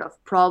little bit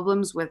of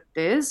problems with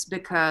this,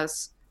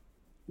 because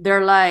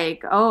they're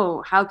like,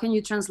 oh, how can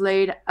you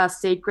translate a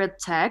sacred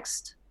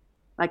text,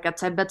 like a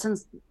Tibetan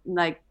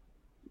like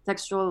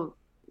textual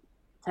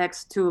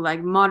text, to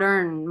like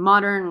modern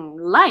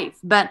life?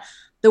 But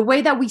the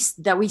way that we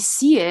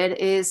see it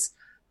is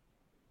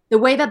the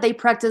way that they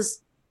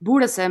practice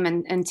Buddhism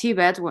in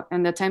Tibet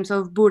in the times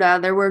of Buddha.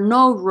 There were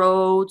no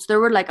roads. There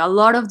were like a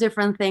lot of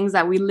different things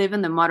that we live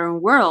in the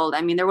modern world.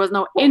 I mean, there was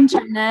no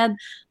internet.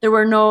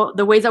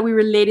 The ways that we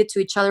related to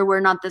each other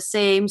were not the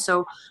same.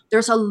 So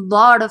there's a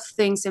lot of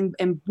things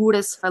in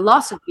Buddhist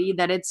philosophy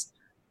that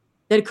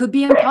it could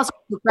be impossible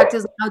to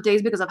practice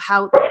nowadays because of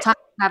how times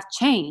have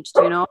changed,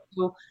 you know.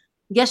 So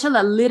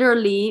Geshe-la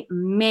literally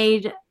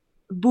made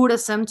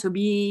Buddhism to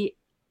be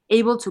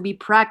able to be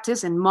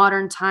practiced in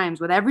modern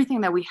times with everything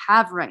that we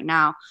have right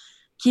now,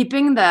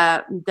 keeping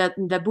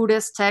the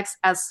Buddhist text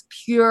as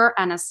pure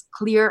and as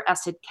clear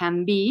as it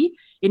can be,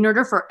 in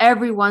order for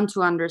everyone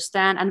to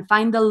understand and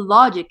find the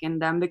logic in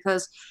them.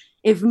 Because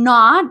if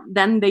not,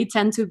 then they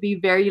tend to be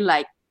very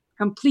like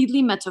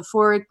completely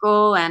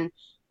metaphorical and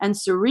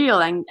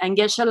surreal. And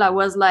Geshe-la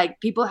was like,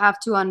 people have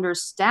to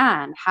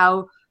understand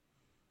how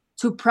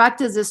to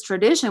practice this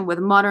tradition with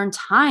modern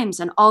times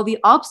and all the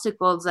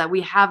obstacles that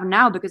we have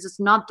now, because it's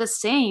not the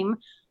same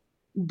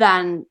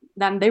than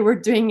they were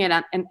doing it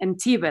in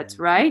Tibet,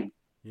 right?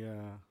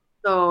 Yeah.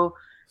 So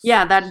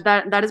yeah,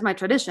 that is my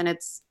tradition.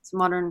 It's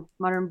modern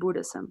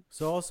Buddhism.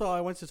 So also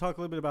I want to talk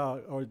a little bit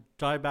about, or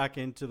dive back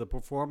into the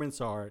performance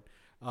art.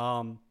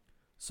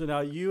 So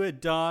now you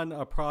had done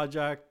a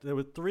project, there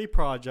were 3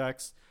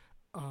 projects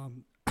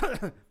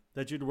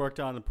that you'd worked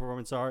on in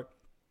performance art.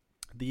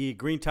 The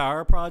Green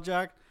Tower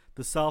project,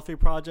 the Selfie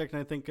project,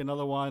 and I think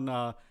another one,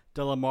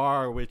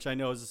 Delamar, which I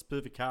know is a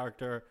specific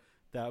character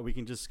that we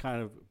can just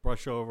kind of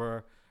brush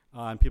over,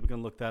 and people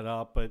can look that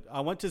up. But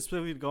I want to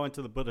specifically go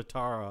into the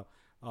Buddhatara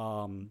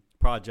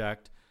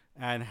project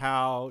and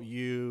how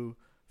you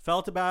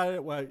felt about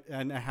it,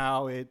 and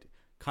how it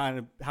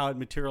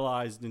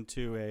materialized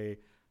into a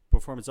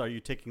performance. Are you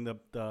taking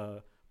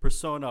the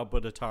persona of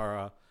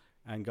Buddhatara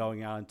and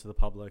going out into the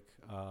public?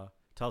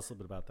 Tell us a little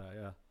bit about that.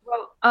 Yeah.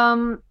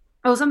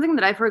 Well, something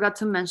that I forgot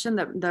to mention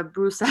that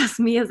Bruce asked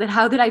me is that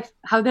how did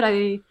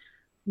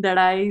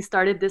I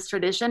started this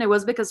tradition? It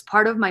was because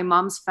part of my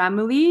mom's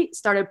family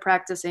started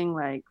practicing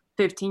like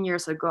 15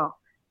 years ago.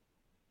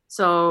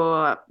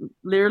 So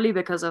literally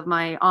because of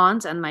my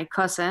aunt and my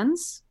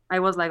cousins, I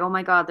was like, oh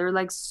my God, they're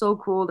like so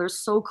cool. They're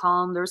so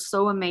calm. They're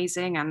so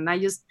amazing. And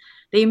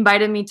they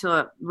invited me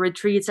to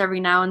retreats every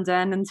now and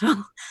then,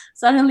 until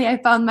suddenly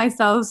I found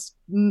myself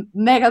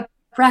mega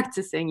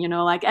practicing,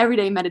 like every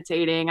day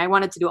meditating. I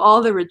wanted to do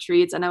all the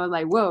retreats, and I was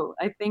like, whoa,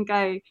 I think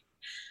I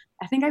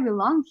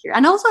belong here.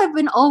 And also I've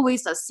been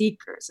always a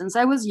seeker since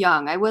I was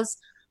young. I was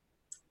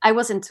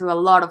into a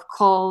lot of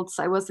cults.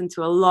 I was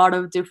into a lot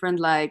of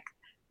different like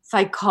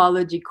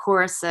psychology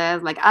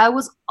courses. Like I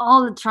was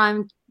all the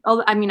time.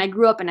 I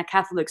grew up in a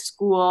Catholic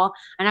school,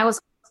 and I was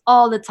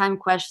all the time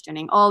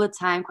questioning,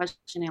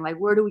 like,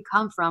 where do we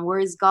come from? Where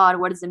is God?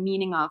 What is the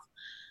meaning of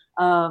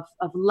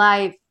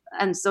life?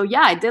 And so,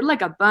 yeah, I did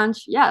like a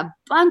bunch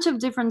of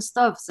different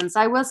stuff since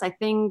I was, I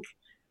think,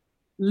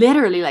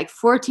 literally like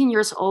 14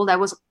 years old. I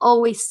was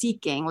always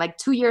seeking, like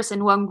 2 years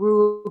in one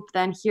group,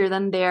 then here,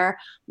 then there.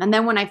 And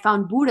then when I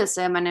found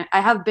Buddhism, and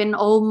I have been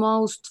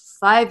almost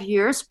 5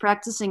 years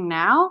practicing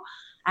now,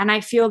 and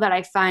I feel that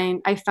I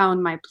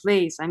found my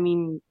place. I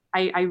mean,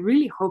 I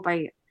really hope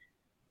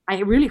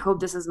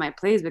this is my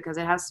place, because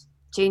it has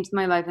changed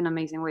my life in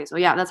amazing ways. So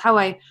yeah, that's how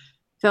I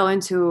fell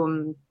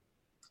into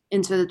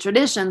the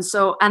tradition.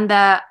 So, and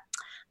the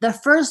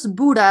first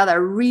Buddha that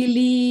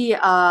really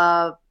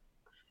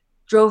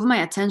drove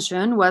my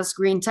attention was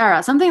Green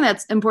Tara. Something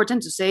that's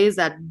important to say is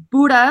that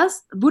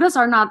Buddhas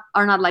are not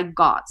like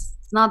gods.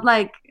 It's not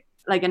like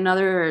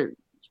another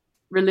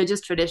religious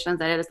tradition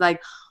that is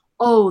like,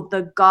 oh,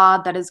 the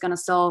God that is going to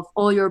solve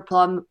all your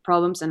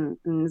problems and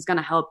is going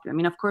to help you. I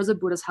mean, of course, the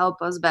Buddhas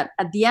help us, but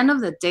at the end of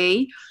the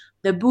day,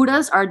 the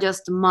Buddhas are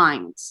just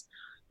minds.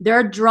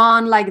 They're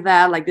drawn like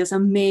that, like these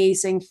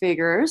amazing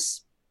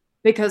figures,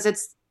 because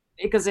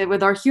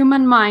with our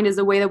human mind is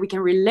the way that we can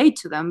relate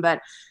to them.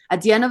 But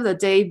at the end of the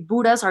day,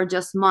 Buddhas are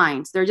just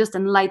minds. They're just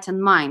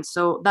enlightened minds.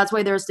 So that's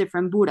why there's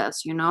different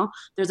Buddhas,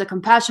 There's a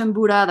compassion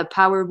Buddha, the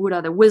power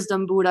Buddha, the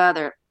wisdom Buddha.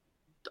 There are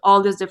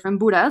all these different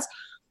Buddhas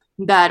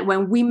that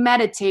when we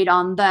meditate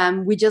on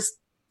them, we just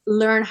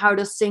learn how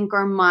to sync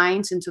our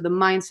minds into the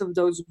minds of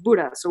those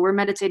Buddhas. So we're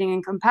meditating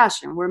in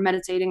compassion. We're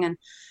meditating in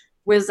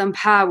wisdom,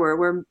 power.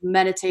 We're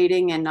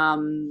meditating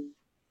in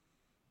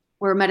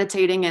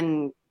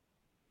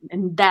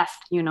death.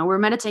 We're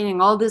meditating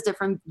all these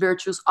different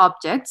virtuous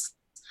objects,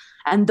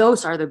 and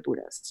those are the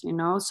Buddhas.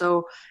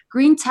 So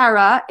Green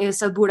Tara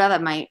is a Buddha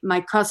that my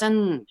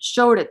cousin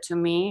showed it to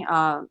me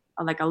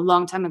like a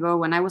long time ago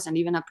when I wasn't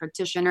even a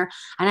practitioner,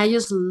 and I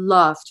just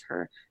loved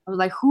her. I was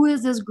like, who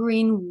is this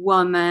green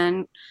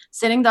woman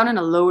sitting down in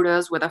a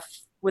lotus with a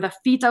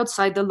feet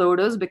outside the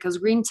lotus? Because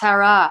Green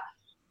Tara,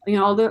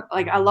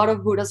 a lot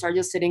of Buddhas are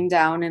just sitting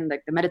down in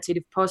like the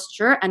meditative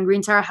posture, and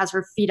Green Tara has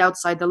her feet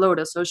outside the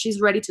lotus, so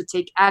she's ready to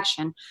take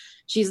action.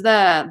 She's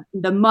the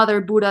mother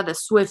Buddha, the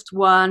swift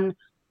one,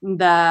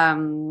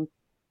 the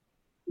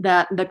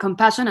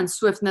compassion and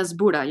swiftness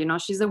Buddha.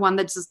 She's the one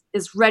that just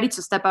is ready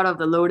to step out of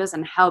the lotus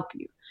and help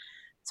you.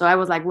 So I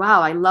was like,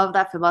 wow, I love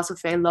that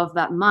philosophy. I love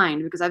that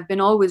mind, because I've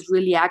been always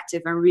really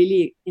active and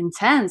really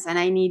intense, and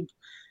I need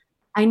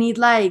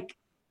like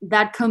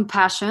that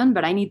compassion,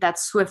 but I need that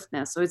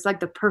swiftness. So it's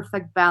like the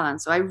perfect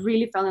balance. So I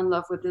really fell in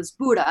love with this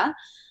Buddha.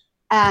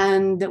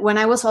 And when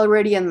I was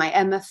already in my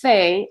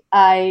MFA,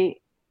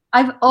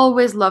 I've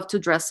always loved to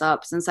dress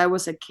up since I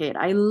was a kid.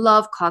 I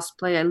love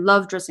cosplay. I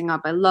love dressing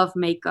up. I love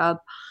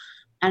makeup.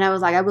 And I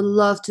was like, I would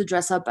love to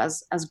dress up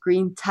as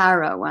Green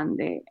Tara one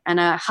day. And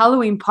a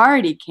Halloween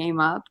party came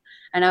up,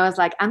 And I was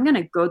like, I'm going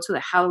to go to the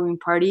Halloween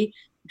party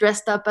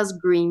dressed up as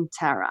Green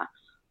Tara.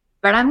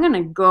 But I'm going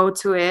to go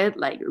to it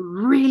like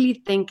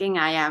really thinking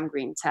I am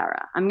Green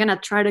Tara. I'm going to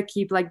try to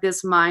keep like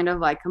this mind of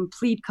like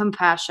complete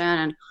compassion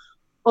and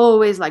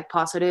always like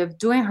positive,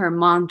 doing her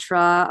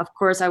mantra. Of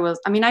course, I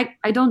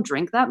don't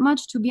drink that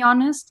much, to be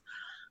honest.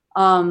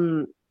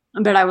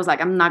 But I was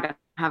like, I'm not going to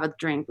have a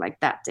drink like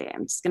that day.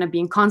 I'm just going to be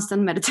in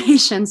constant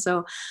meditation.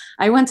 So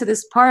I went to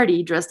this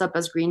party dressed up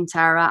as Green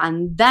Tara.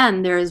 And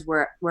then there's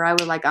where I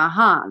was like,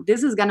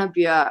 this is going to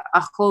be a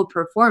whole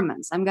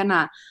performance. I'm going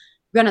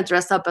to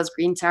dress up as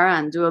Green Tara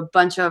and do a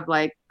bunch of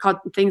like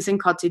things in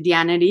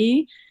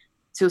quotidianity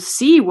to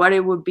see what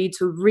it would be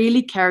to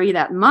really carry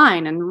that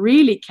mind and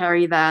really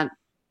carry that,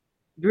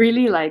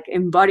 really like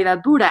embody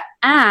that Buddha.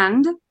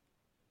 And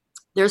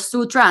there's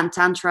Sutra and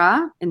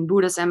Tantra in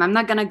Buddhism. I'm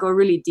not going to go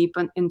really deep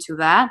into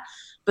that.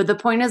 But the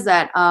point is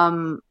that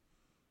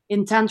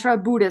in Tantra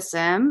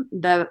Buddhism,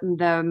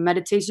 the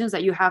meditations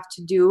that you have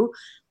to do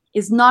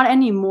is not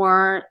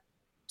anymore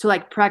to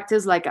like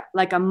practice like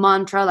a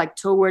mantra like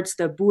towards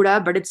the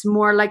Buddha, but it's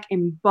more like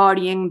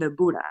embodying the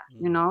Buddha,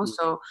 you know?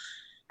 So,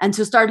 and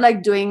to start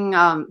like doing,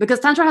 because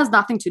Tantra has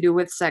nothing to do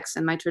with sex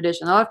in my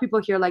tradition. A lot of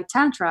people hear like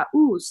Tantra,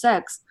 ooh,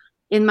 sex.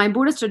 In my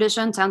Buddhist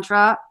tradition,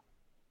 Tantra,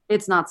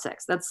 it's not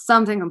sex. That's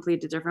something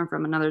completely different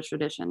from another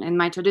tradition. In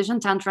my tradition,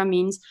 Tantra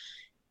means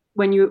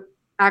when you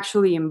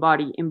actually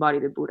embody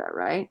the Buddha,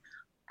 right?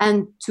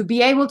 And to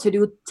be able to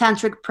do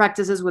tantric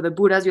practices with the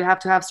Buddhas, you have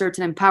to have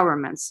certain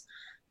empowerments,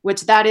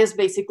 which that is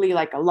basically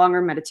like a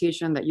longer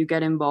meditation that you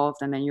get involved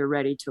and then you're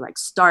ready to like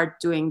start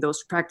doing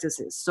those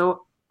practices.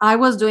 So I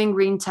was doing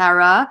Green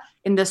Tara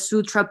in the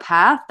Sutra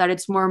path, that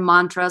it's more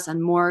mantras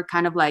and more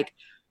kind of like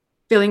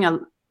feeling a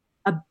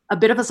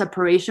bit of a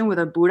separation with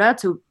a Buddha,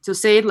 to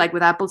say it like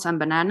with apples and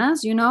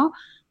bananas, you know?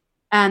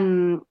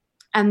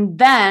 And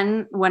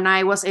then when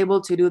I was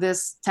able to do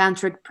this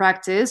tantric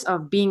practice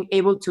of being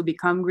able to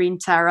become Green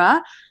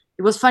Tara,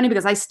 it was funny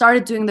because I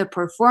started doing the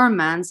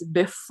performance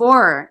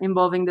before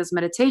involving this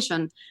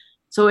meditation.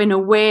 So in a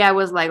way I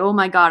was like, oh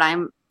my God,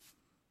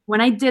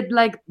 when I did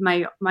like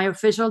my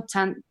official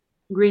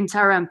Green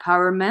Tara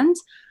empowerment,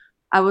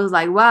 I was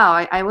like,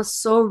 wow, I was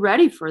so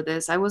ready for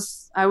this. I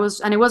was,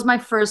 and it was my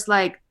first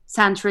like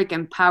tantric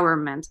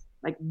empowerment.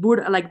 Like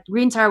Buddha, like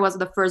Green Tara was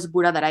the first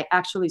Buddha that I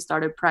actually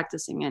started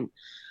practicing in.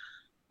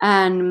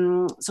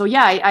 And so,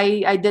 yeah,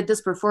 I did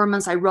this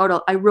performance. I wrote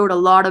a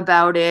lot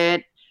about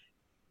it.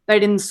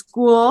 But in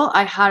school,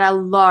 I had a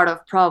lot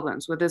of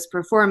problems with this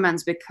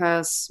performance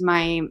because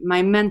my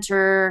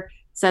mentor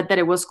said that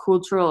it was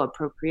cultural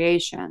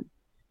appropriation.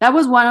 That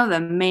was one of the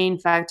main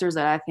factors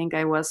that I think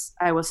I was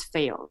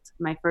failed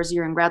my first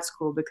year in grad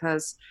school,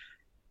 because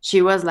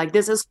she was like,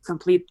 this is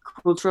complete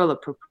cultural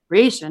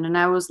appropriation. And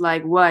I was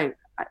like, why?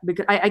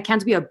 Because I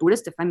can't be a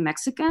Buddhist if I'm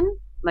Mexican?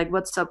 Like,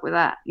 what's up with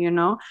that, you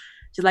know?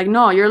 She's like,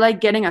 no, you're like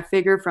getting a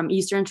figure from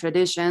Eastern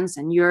traditions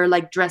and you're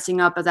like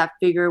dressing up as that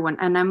figure.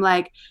 And I'm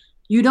like,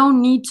 you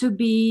don't need to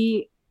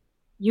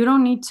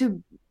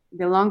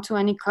belong to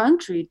any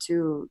country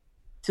to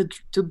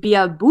be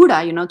a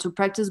Buddha, you know, to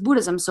practice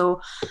Buddhism.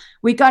 So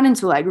we got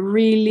into like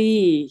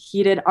really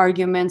heated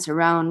arguments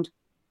around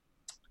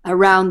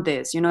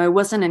this. You know, it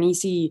wasn't an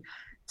easy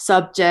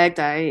subject.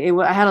 I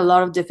had a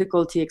lot of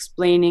difficulty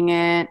explaining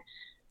it.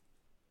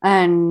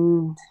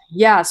 And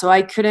yeah, so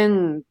I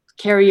couldn't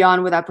carry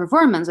on with that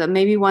performance. And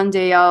maybe one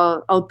day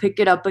I'll pick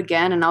it up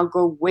again and I'll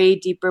go way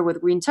deeper with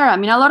Green Tara. I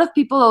mean, a lot of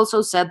people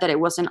also said that it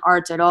wasn't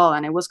art at all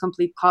and it was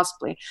complete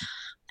cosplay.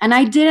 And I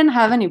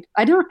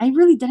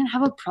really didn't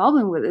have a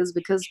problem with this,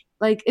 because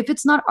like, if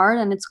it's not art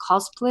and it's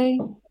cosplay,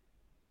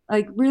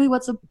 like really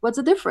what's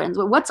the difference?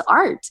 What's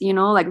art? You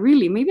know, like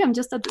really, maybe I'm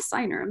just a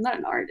designer. I'm not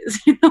an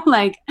artist, you know,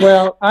 like.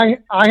 Well, I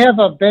have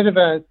a bit of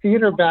a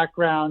theater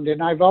background,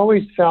 and I've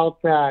always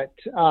felt that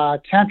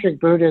Tantric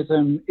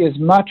Buddhism is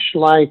much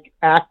like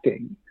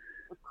acting,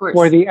 of course,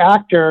 where the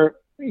actor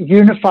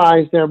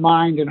unifies their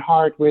mind and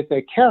heart with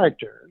a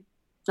character.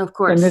 Of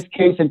course. In this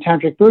case, in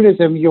Tantric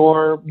Buddhism,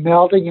 you're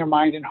melding your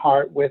mind and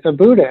heart with a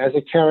Buddha as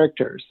a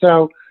character.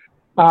 So,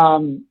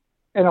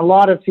 and a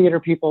lot of theater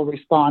people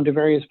respond to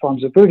various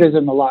forms of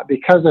Buddhism a lot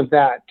because of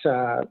that,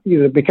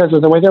 because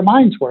of the way their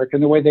minds work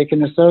and the way they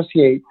can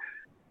associate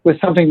with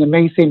something that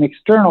may seem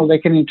external. They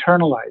can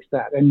internalize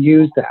that and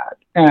use that.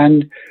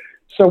 And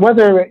so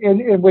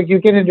when you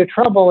get into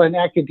trouble in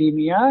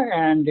academia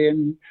and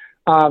in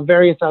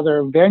various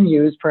other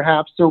venues,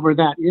 perhaps over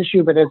that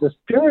issue, but as a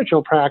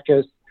spiritual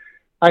practice,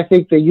 I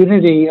think the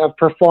unity of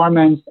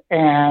performance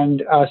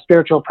and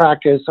spiritual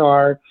practice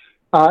are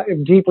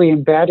deeply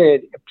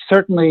embedded.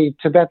 Certainly,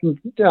 Tibetan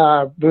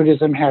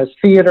Buddhism has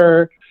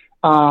theater.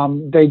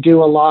 They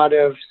do a lot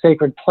of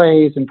sacred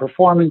plays and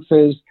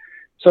performances.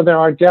 So there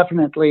are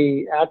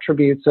definitely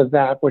attributes of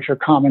that which are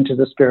common to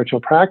the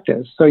spiritual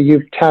practice. So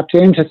you've tapped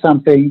into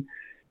something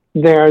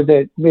there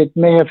that it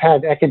may have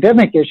had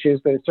academic issues,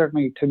 but it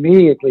certainly, to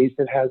me at least,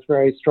 it has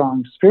very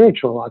strong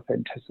spiritual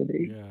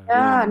authenticity.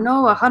 Yeah,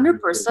 no,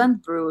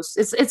 100%, Bruce.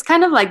 It's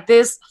kind of like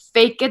this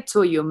fake it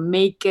till you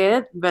make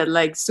it, but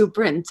like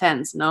super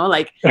intense, no?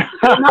 Like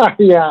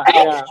Yeah.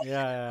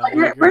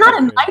 we're not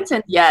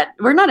enlightened yet.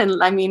 We're not in.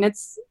 I mean,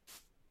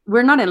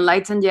 we're not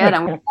enlightened yet,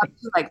 and we have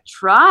to like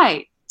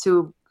try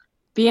to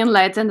be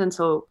enlightened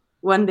until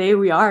one day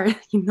we are.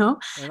 You know.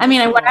 I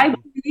mean, and what I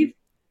believe.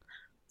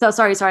 So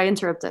sorry, I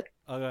interrupted.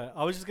 Okay,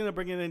 I was just gonna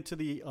bring it into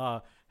the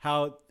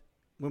how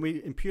when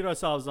we impute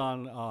ourselves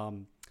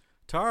on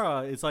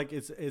Tara, it's like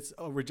it's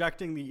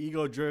rejecting the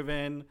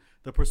ego-driven,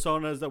 the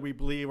personas that we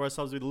believe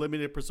ourselves, the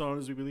limited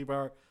personas we believe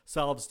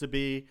ourselves to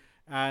be,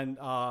 and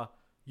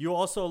you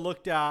also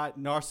looked at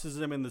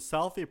narcissism in the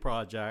Selfie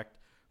Project,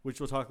 which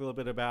we'll talk a little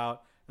bit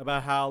about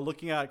how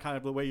looking at kind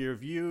of the way you're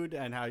viewed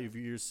and how you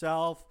view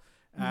yourself,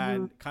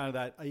 and kind of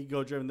that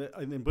ego-driven.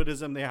 In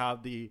Buddhism, they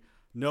have the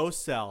no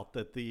self,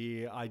 that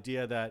the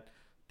idea that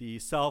the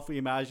self we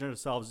imagine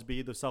ourselves to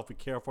be, the self we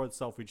care for, the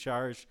self we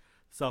cherish,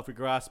 the self we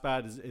grasp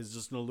at is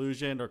just an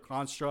illusion or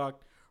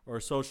construct or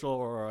a social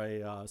or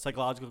a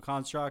psychological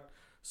construct.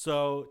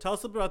 So tell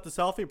us a bit about the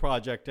Selfie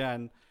Project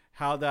and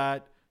how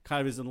that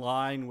kind of is in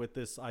line with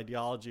this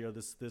ideology or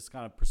this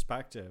kind of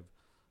perspective.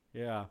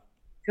 Yeah.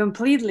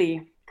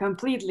 Completely.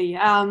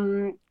 I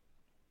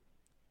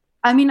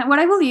mean, what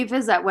I believe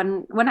is that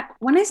when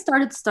I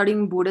started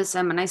studying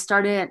Buddhism and I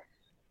started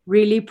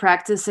really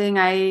practicing,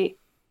 I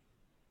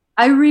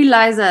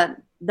realized that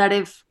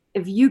if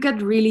you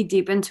get really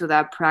deep into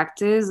that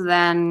practice,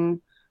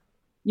 then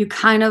you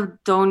kind of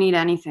don't need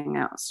anything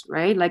else,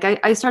 right? Like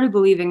I started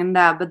believing in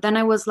that, but then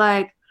I was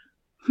like,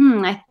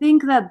 I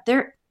think that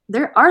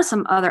there are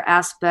some other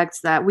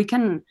aspects that we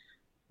can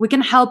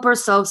help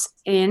ourselves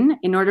in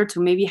order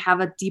to maybe have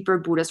a deeper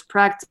Buddhist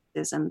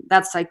practice, and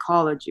that's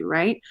psychology,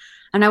 right?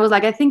 And I was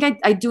like, I think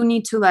I do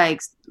need to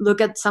like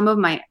look at some of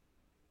my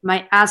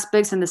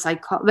aspects in the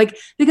like,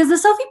 because the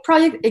Selfie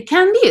Project, it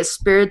can be a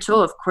spiritual,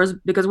 of course,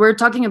 because we're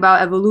talking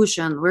about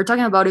evolution, we're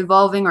talking about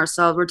evolving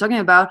ourselves, we're talking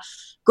about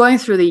going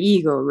through the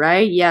ego,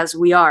 right? Yes,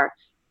 we are.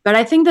 But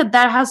I think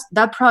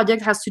that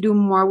project has to do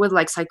more with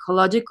like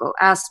psychological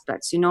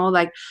aspects, you know,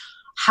 like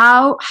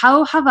how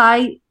have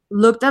I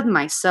looked at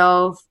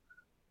myself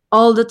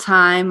all the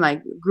time,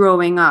 like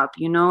growing up,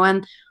 you know?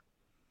 And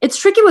it's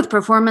tricky with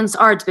performance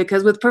art,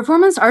 because with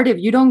performance art,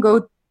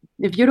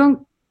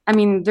 I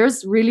mean,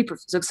 there's really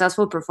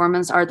successful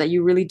performance art that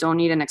you really don't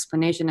need an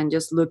explanation and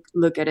just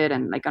look at it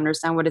and like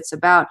understand what it's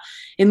about.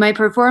 In my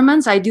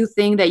performance, I do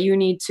think that you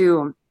need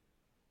to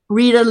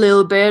read a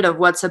little bit of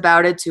what's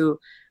about it to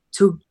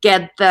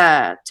get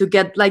the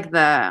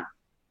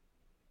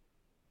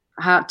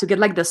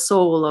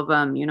soul of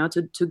them, you know,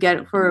 to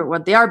get for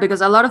what they are.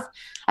 Because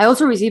I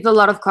also received a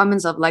lot of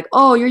comments of like,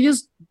 oh, you're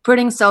just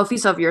putting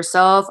selfies of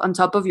yourself on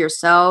top of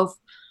yourself.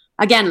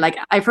 Again, like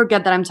I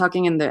forget that I'm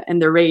talking in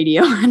the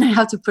radio and I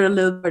have to put a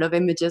little bit of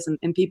images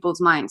in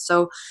people's minds.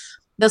 So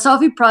the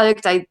Selfie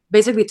Project, I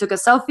basically took a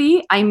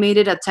selfie. I made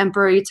it a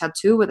temporary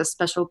tattoo with a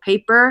special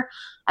paper.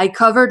 I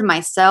covered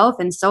myself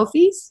in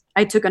selfies.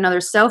 I took another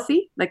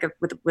selfie, like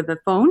with a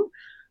phone.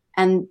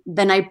 And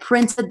then I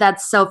printed that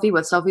selfie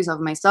with selfies of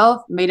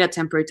myself, made a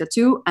temporary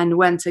tattoo, and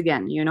went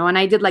again, you know. And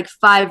I did like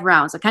 5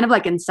 rounds, kind of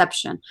like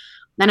Inception.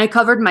 Then I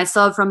covered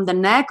myself from the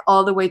neck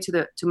all the way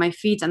to my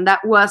feet. And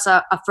that was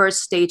a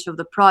first stage of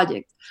the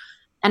project.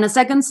 And a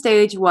second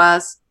stage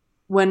was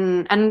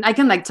and I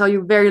can like tell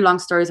you very long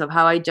stories of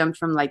how I jumped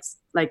from like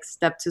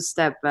step to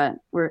step, but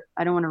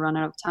I don't want to run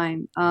out of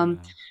time.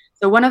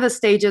 So one of the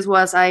stages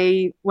was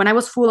when I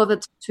was full of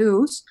the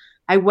tattoos,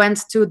 I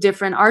went to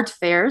different art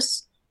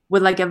fairs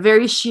with like a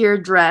very sheer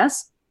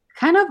dress,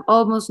 kind of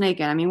almost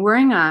naked. I mean,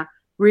 wearing a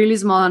really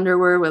small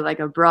underwear with like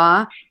a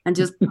bra, and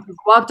just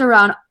walked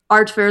around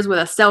art fairs with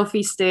a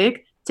selfie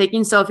stick,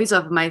 taking selfies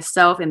of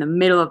myself in the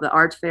middle of the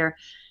art fair.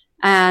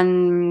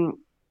 And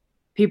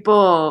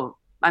people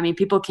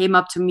came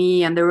up to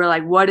me and they were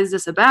like, what is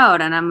this about?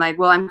 And I'm like,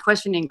 well, I'm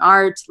questioning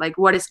art. Like,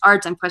 what is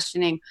art? I'm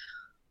questioning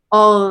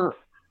all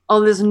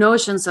these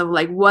notions of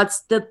like,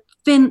 what's a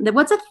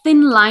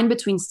thin line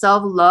between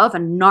self-love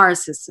and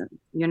narcissism,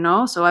 you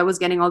know? So I was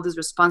getting all these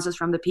responses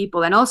from the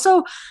people. And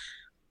also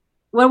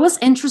what was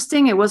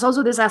interesting, it was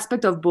also this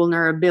aspect of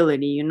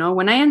vulnerability, you know,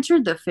 when I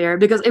entered the fair,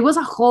 because it was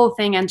a whole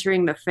thing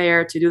entering the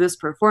fair to do this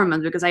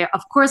performance, because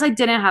of course I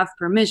didn't have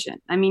permission.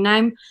 I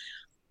mean,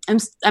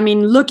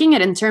 looking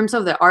at it in terms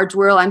of the art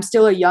world, I'm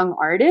still a young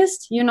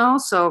artist, you know?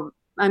 So,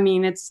 I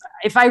mean,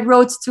 if I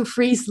wrote to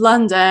Frieze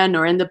London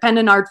or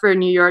Independent Art Fair in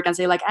New York and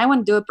say like, I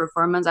want to do a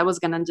performance, I was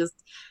going to just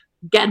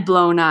get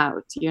blown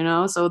out, you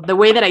know? So the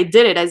way that I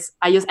did it is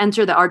I just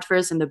entered the art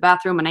fairs in the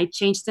bathroom, and I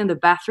changed in the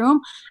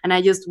bathroom, and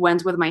I just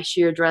went with my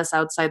sheer dress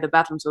outside the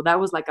bathroom. So that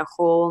was like a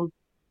whole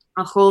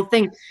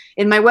thing.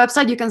 In my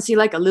website, you can see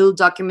like a little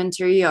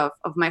documentary of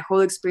my whole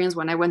experience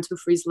when I went to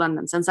Frieze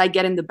London, since I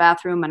get in the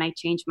bathroom and I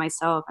change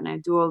myself and I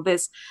do all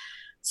this.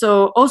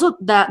 So also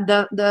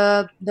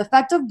the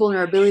fact of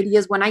vulnerability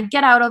is when I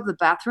get out of the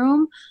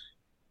bathroom,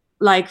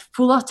 like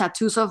full of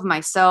tattoos of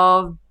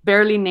myself,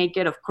 barely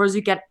naked. Of course,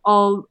 you get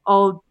all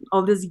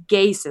these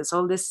gazes,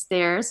 all these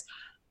stares.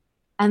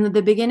 And at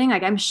the beginning,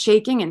 like I'm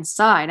shaking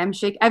inside.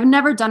 I've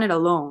never done it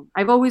alone.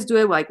 I've always do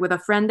it like with a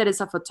friend that is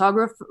a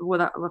photographer,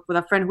 with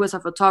a friend who is a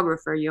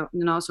photographer. You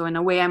know, so in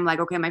a way, I'm like,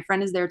 okay, my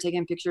friend is there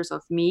taking pictures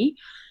of me.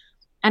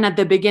 And at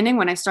the beginning,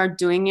 when I start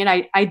doing it,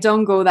 I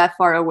don't go that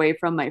far away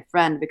from my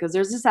friend, because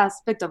there's this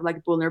aspect of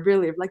like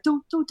vulnerability of like,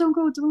 don't go,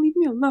 don't leave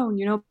me alone,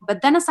 you know.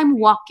 But then as I'm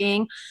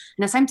walking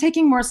and as I'm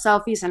taking more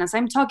selfies and as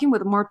I'm talking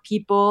with more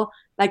people,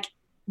 like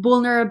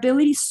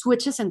vulnerability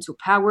switches into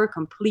power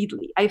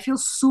completely. I feel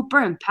super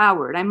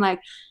empowered. I'm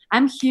like,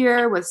 I'm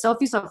here with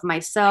selfies of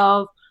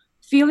myself,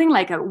 feeling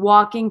like a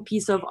walking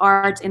piece of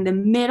art in the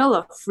middle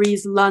of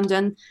Frieze,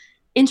 London,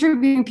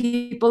 interviewing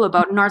people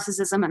about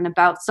narcissism and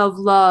about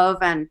self-love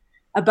and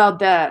about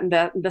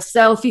the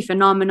selfie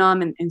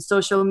phenomenon in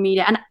social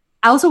media. And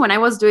also when I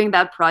was doing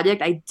that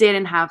project, I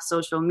didn't have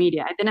social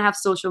media. I didn't have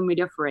social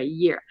media for a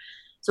year.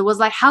 So it was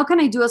like, how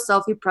can I do a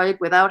selfie project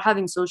without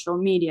having social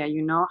media?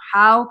 You know,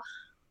 how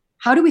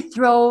do we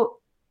throw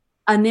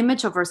an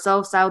image of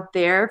ourselves out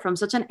there from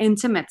such an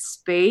intimate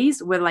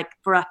space with like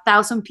for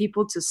 1,000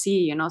 people to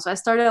see, you know? So I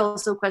started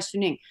also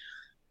questioning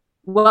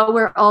what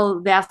were all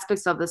the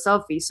aspects of the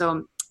selfie.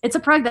 So it's a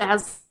project that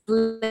has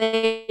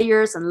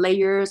layers and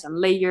layers and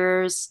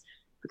layers,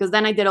 because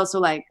then I did also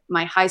like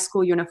my high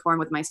school uniform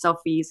with my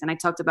selfies, and I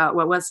talked about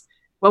what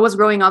was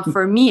growing up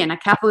for me in a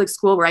Catholic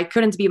school where I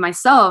couldn't be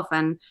myself,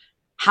 and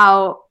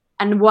how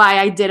and why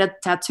I did a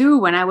tattoo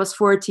when I was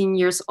 14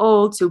 years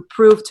old to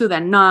prove to the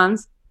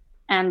nuns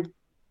and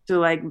to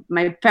like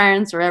my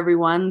parents or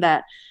everyone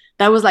that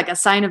was like a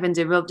sign of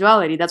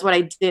individuality. That's what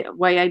I did,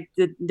 why I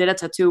did a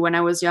tattoo when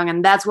I was young.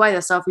 And that's why the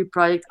selfie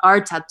project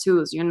are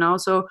tattoos, you know?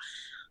 So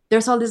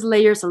there's all these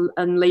layers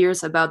and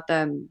layers about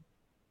the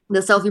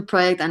selfie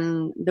project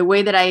and the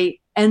way that I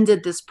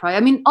ended this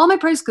project. I mean, all my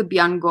projects could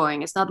be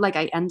ongoing. It's not like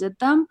I ended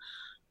them,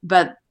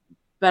 but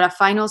a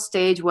final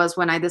stage was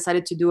when I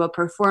decided to do a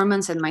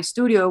performance in my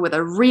studio with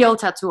a real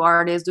tattoo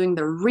artist doing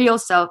the real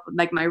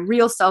like my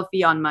real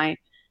selfie on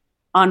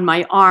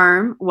my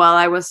arm while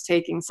I was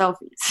taking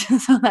selfies.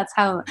 So that's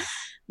how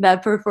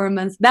that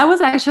performance, that was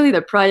actually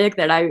the project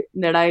that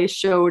I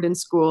showed in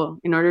school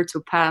in order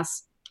to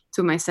pass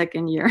to my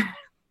second year.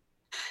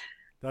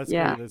 That's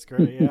great. That's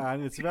great. Yeah.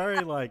 And it's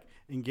very like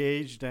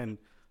engaged, and,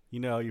 you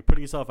know, you put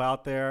yourself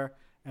out there.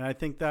 And I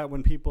think that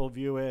when people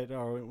view it,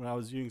 or when I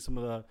was viewing some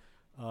of the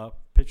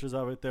pictures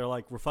of it, they're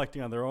like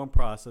reflecting on their own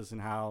process and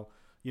how,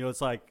 you know,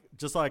 it's like,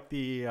 just like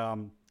the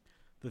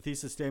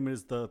thesis statement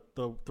is the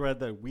thread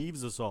that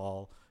weaves us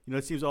all. You know,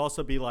 it seems to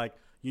also be like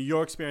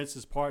your experience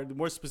is part, the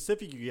more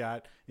specific you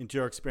get into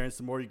your experience,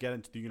 the more you get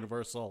into the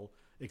universal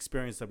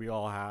experience that we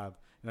all have.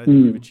 And I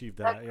think you've achieved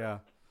that. Yeah.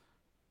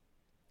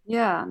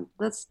 Yeah,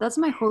 that's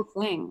my whole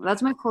thing.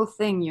 That's my whole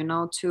thing, you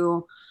know,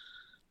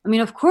 I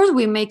mean, of course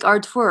we make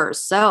art for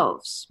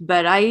ourselves,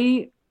 but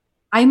I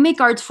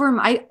make art for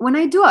when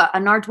I do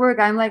an artwork,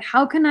 I'm like,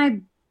 how can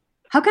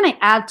I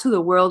add to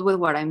the world with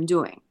what I'm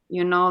doing?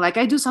 You know, like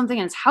I do something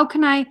and it's how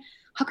can I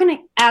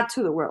add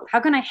to the world? How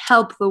can I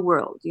help the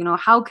world? You know,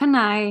 how can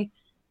I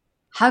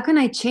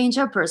change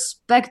a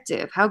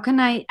perspective? How can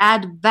I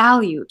add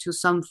value to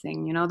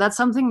something? You know, that's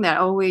something that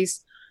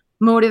always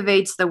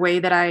motivates the way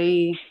that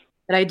I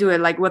do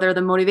it. Like whether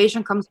the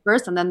motivation comes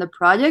first and then the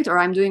project, or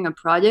I'm doing a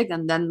project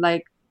and then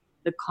like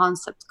the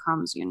concept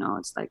comes, you know,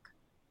 it's like,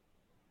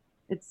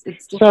 it's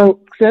so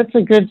that's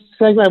a good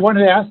segue. I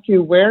wanted to ask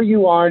you where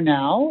you are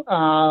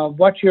now,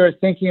 what you're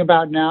thinking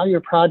about now,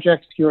 your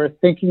projects you're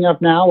thinking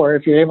of now, or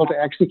if you're able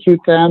to execute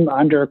them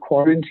under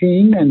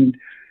quarantine, and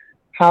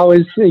how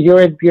is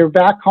you're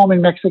back home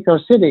in Mexico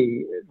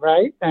City,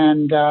 right?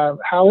 And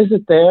how is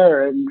it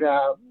there, and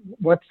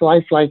what's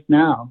life like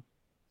now?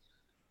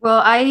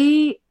 Well,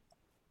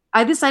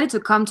 I decided to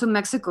come to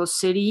Mexico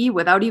City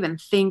without even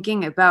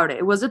thinking about it.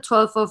 It was the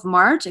 12th of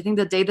March, I think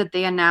the day that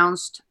they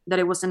announced that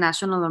it was a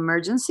national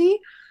emergency.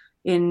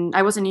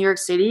 I was in New York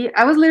City.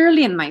 I was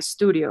literally in my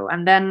studio,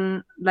 and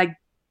then like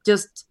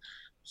just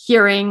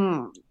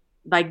hearing,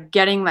 like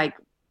getting like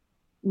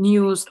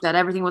news that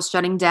everything was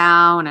shutting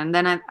down. And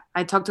then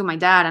I talked to my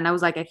dad and I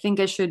was like, I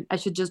think I should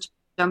just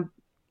jump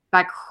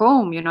back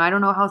home. You know, I don't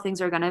know how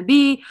things are going to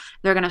be.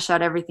 They're going to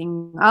shut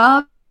everything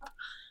up.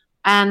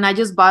 And I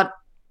just bought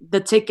the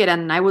ticket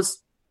and I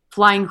was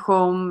flying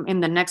home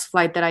in the next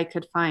flight that I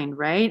could find,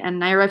 right?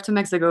 And I arrived to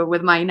Mexico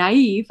with my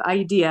naive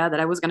idea that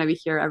I was going to be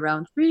here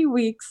around 3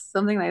 weeks,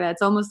 something like that.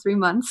 It's almost 3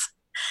 months.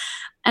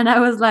 And I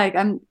was like,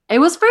 it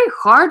was very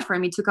hard for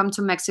me to come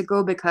to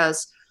Mexico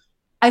because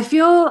I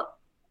feel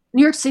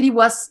New York City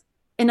was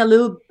in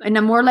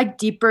a more like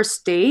deeper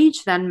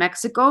stage than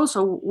Mexico.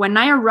 So when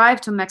I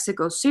arrived to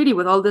Mexico City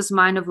with all this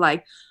mind of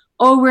like,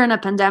 oh, we're in a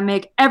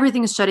pandemic,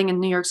 everything is shutting in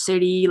New York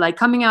City, like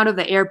coming out of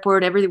the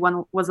airport,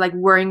 everyone was like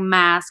wearing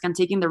masks and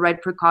taking the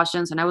right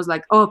precautions. And I was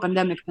like, oh,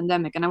 pandemic.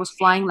 And I was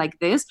flying like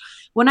this.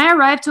 When I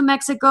arrived to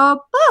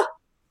Mexico,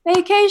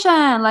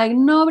 vacation, like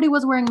nobody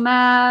was wearing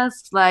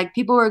masks, like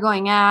people were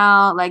going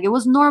out, like it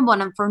was normal.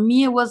 And for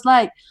me, it was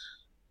like,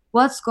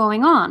 what's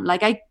going on?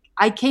 Like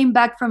I came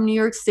back from New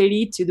York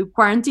City to do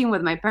quarantine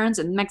with my parents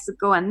in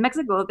Mexico, and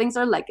Mexico things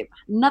are like if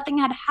nothing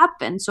had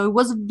happened. So it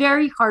was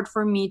very hard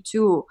for me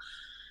to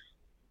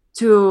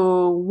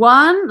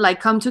one,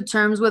 like come to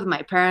terms with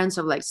my parents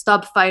of like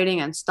stop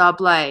fighting and stop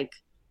like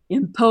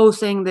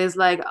imposing this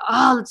like,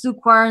 oh, let's do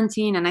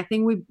quarantine. And I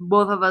think we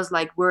both of us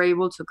like were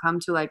able to come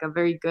to like a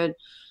very good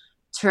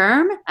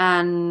term.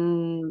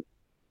 And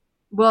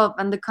well,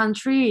 and the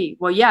country,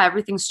 well, yeah,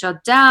 everything's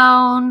shut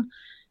down.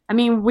 I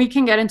mean, we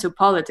can get into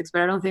politics,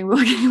 but I don't think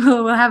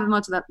we'll have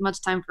much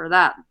time for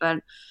that.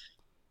 But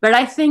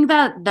I think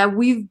that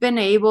we've been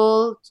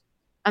able.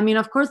 I mean,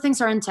 of course,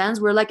 things are intense.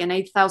 We're like in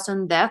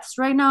 8,000 deaths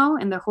right now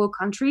in the whole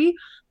country.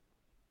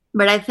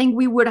 But I think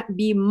we would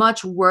be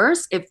much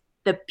worse if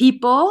the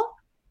people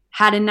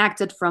hadn't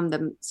acted from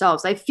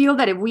themselves. I feel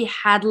that if we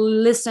had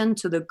listened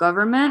to the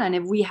government and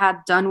if we had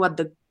done what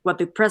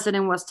the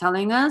president was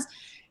telling us,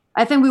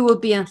 I think we would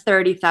be in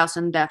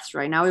 30,000 deaths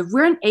right now. If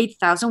we're in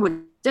 8,000, which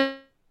is a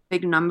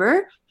big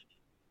number,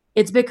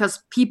 it's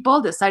because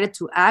people decided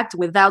to act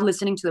without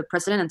listening to the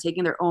president and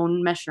taking their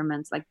own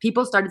measurements. Like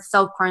people started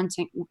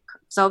self-quarantining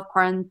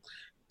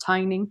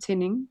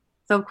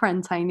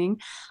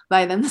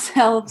by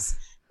themselves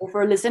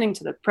before listening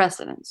to the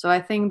president. So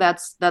I think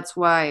that's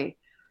why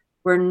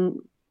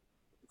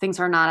things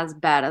are not as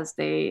bad as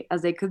they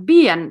could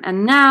be.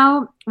 And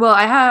now, well,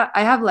 I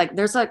have like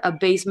there's like a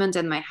basement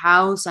in my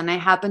house, and I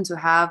happen to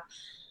have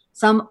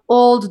some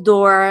old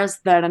doors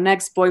that an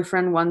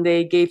ex-boyfriend one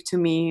day gave to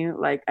me,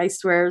 like I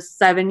swear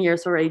 7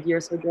 years or 8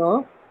 years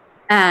ago.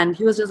 And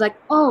he was just like,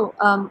 oh,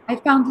 I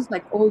found these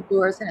like old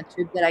doors in a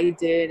trip that I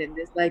did in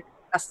this like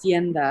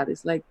hacienda,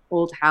 this like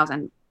old house.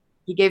 And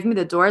he gave me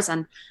the doors,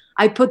 and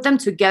I put them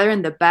together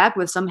in the back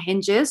with some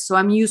hinges. So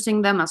I'm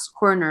using them as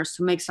corners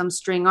to make some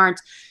string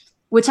art,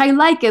 which I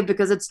like it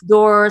because it's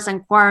doors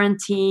and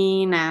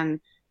quarantine,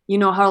 and you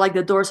know how like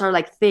the doors are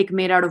like thick,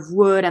 made out of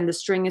wood, and the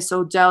string is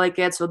so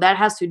delicate. So that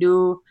has to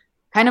do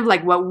kind of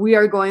like what we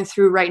are going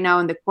through right now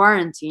in the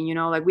quarantine. You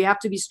know, like we have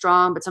to be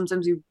strong, but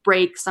sometimes we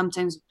break.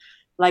 Sometimes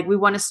like we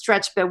want to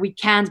stretch, but we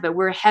can't. But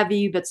we're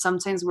heavy, but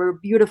sometimes we're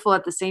beautiful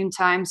at the same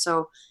time.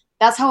 So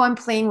that's how I'm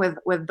playing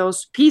with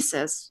those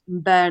pieces.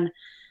 But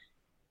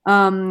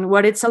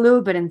what it's a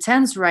little bit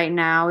intense right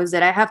now is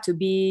that I have to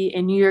be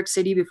in New York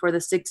City before the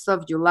 6th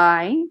of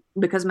July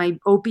because my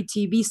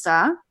OPT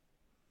visa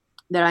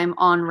that I'm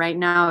on right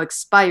now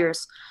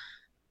expires.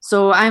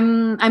 So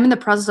I'm in the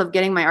process of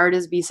getting my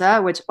artist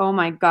visa, which, oh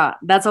my God,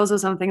 that's also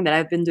something that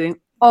I've been doing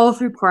all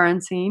through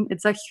quarantine.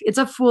 It's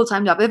a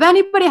full-time job. If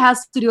anybody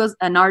has to do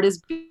an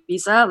artist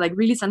visa, like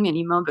really send me an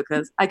email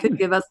because I could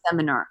give a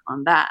seminar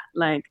on that.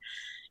 Like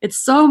it's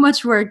so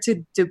much work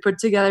to put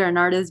together an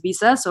artist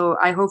visa. So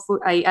I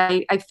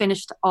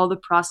finished all the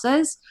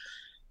process,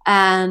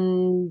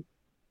 and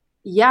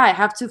yeah, I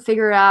have to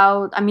figure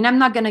out, I mean, I'm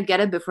not going to get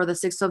it before the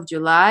 6th of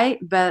July,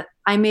 but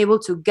I'm able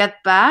to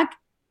get back,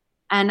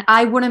 and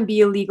I wouldn't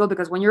be illegal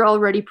because when you're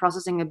already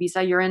processing a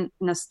visa, you're in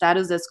a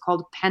status that's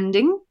called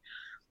pending.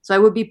 So I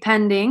would be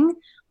pending,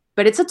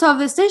 but it's a tough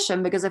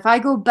decision because if I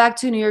go back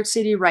to New York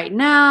City right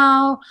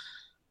now,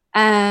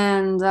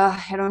 and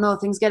I don't know,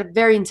 things get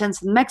very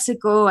intense in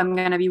Mexico, I'm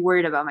going to be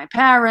worried about my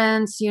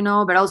parents, you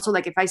know, but also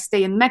like if I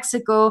stay in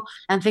Mexico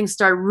and things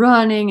start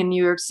running in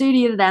New York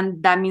City, then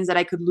that means that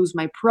I could lose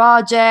my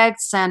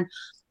projects, and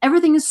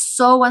everything is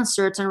so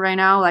uncertain right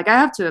now. Like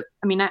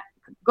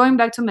going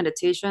back to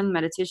meditation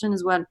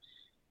is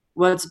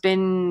what's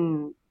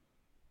been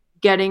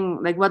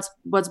getting, like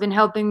what's been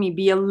helping me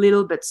be a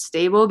little bit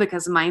stable,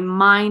 because my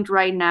mind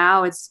right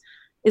now it's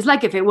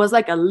like if it was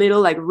like a little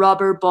like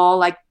rubber ball,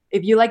 like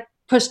if you like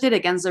pushed it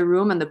against the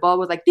room and the ball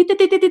was like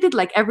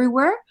like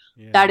everywhere.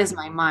 Yeah. That is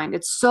my mind.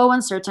 It's so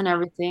uncertain,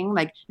 everything.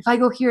 Like if I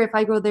go here, if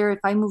I go there, if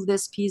I move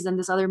this piece and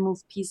this other move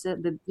piece,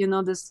 you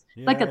know, this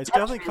like a it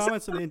definitely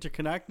comments on the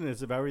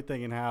interconnectedness of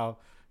everything and how,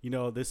 you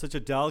know, there's such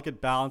a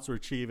delicate balance we're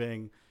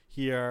achieving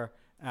here.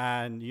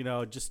 And, you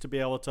know, just to be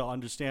able to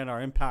understand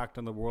our impact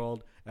on the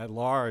world at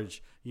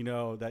large, you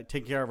know, that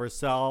taking care of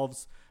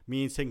ourselves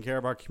means taking care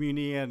of our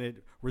community, and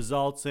it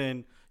results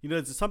in, you know,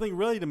 it's something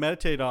really to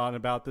meditate on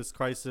about this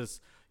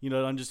crisis, you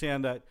know, to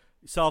understand that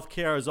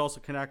self-care is also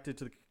connected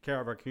to the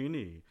care of our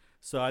community.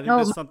 So I think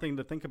that's something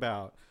to think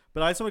about.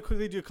 But I just want to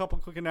quickly do a couple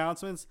quick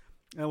announcements,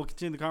 and we'll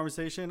continue the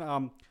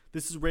conversation.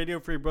 This is Radio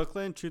Free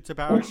Brooklyn, Truth to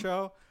Power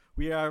show.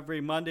 We are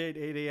every Monday at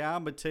 8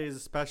 a.m., but today is a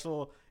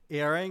special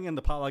airing in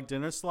the potluck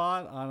dinner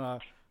slot on a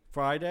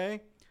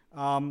Friday.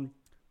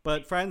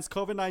 But friends,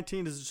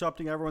 COVID-19 is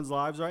disrupting everyone's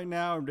lives right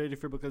now, and Radio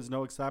Free Brooklyn is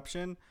no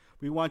exception.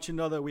 We want you to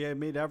know that we have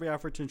made every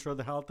effort to ensure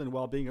the health and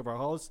well-being of our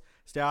hosts,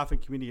 staff,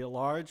 and community at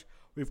large.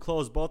 We've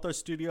closed both our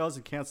studios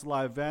and canceled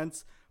live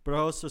events, but our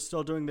hosts are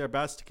still doing their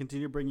best to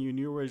continue bringing you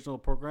new original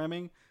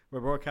programming.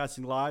 We're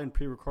broadcasting live and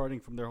pre-recording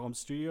from their home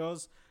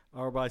studios,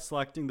 or by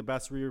selecting the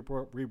best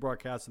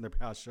rebroadcasts in their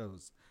past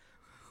shows.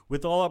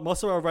 With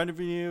most of our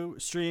revenue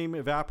stream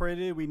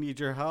evaporated, we need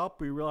your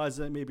help. We realize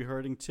that it may be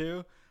hurting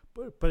too,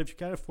 but if you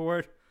can't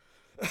afford,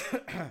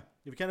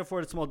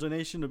 a small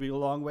donation, it'll be a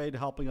long way to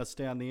helping us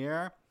stay on the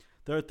air.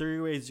 There are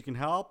 3 ways you can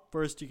help.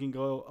 First, you can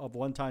go of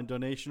one-time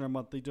donation or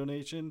monthly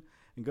donation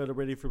and go to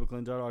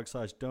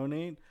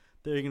readyforbrooklyn.org/donate.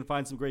 There you can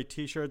find some great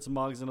t-shirts,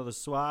 mugs, and other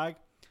swag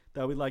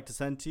that we'd like to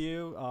send to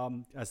you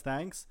as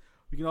thanks.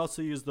 We can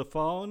also use the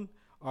phone,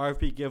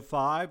 RFP Give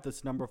 5,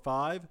 that's number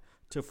 5,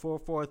 to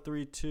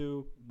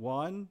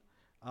 44321.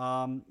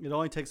 It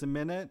only takes a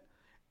minute,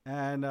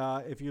 and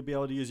if you'll be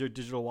able to use your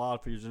digital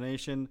wallet for your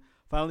donation.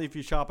 Finally, if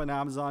you shop on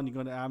Amazon, you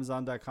go to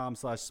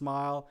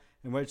amazon.com/smile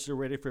and register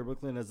Ready for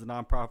Brooklyn as the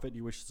nonprofit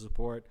you wish to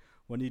support.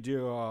 When you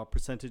do, a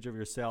percentage of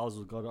your sales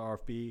will go to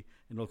RFB,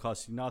 and it'll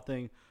cost you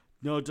nothing.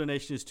 No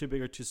donation is too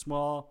big or too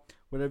small.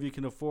 Whatever you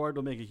can afford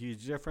will make a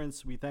huge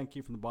difference. We thank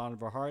you from the bottom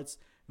of our hearts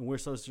and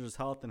wish listeners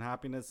health and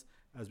happiness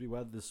as we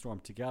weather this storm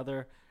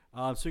together.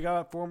 So we got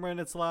about 4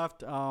 minutes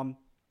left. So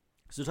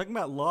talking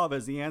about love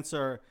as the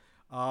answer,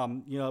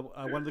 one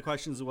of the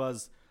questions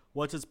was,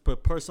 what does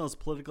personal as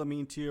political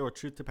mean to you, or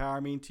truth to power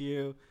mean to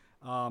you?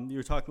 You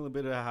were talking a little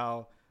bit about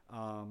how,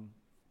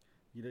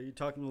 you're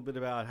talking a little bit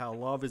about how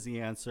love is the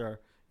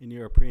answer in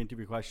your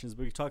pre-interview questions,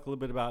 but you talk a little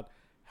bit about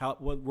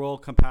what role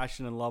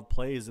compassion and love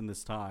plays in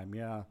this time.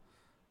 Yeah.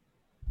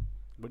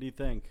 What do you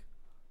think?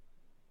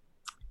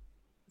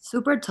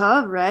 Super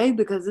tough, right?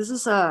 Because this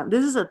is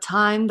a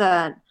time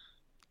that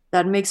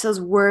makes us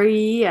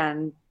worry,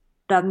 and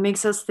that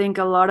makes us think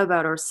a lot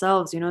about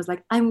ourselves. It's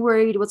like, I'm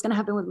worried what's going to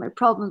happen with my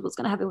problems, what's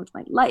going to happen with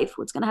my life,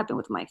 what's going to happen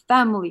with my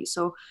family.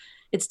 So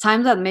it's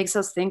times that makes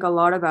us think a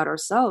lot about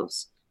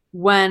ourselves,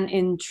 when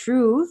in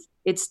truth,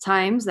 it's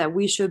times that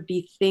we should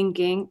be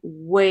thinking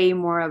way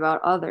more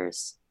about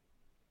others.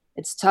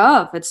 It's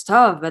tough, but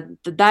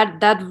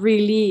that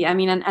really, I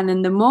mean, and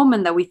in the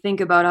moment that we think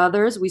about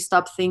others, we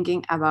stop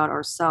thinking about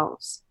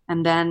ourselves.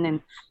 And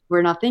then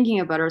we're not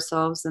thinking about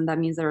ourselves, and that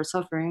means that our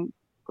suffering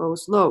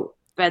goes low.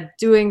 But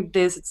doing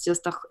this, it's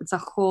a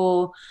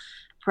whole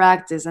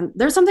practice. And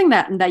there's something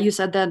that you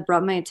said that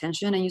brought my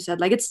attention, and you said,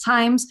 like, it's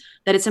times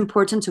that it's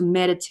important to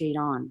meditate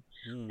on.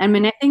 I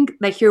mean, I think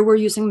that here we're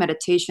using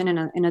meditation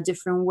in a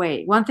different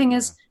way. One thing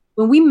is,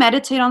 when we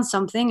meditate on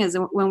something, is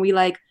when we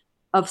like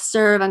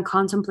observe and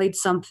contemplate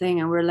something,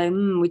 and we're like,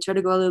 we try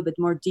to go a little bit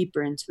more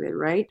deeper into it,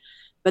 right?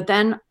 But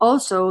then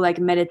also, like,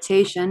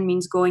 meditation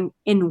means going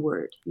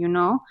inward,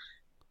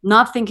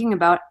 not thinking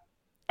about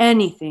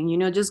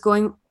anything, just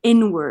going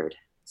inward.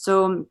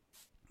 So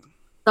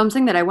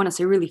something that I want to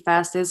say really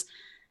fast is,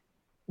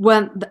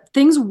 when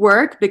things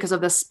work because of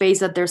the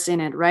space that there's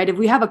in it, right? If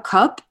we have a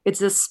cup, it's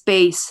the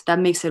space that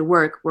makes it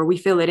work, where we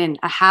fill it in.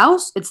 A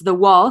house, it's the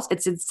walls,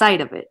 it's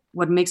inside of it,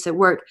 what makes it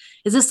work.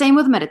 It's the same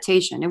with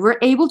meditation. If we're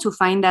able to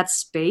find that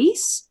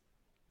space,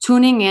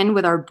 tuning in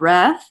with our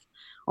breath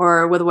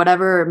or with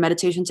whatever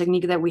meditation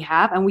technique that we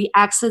have, and we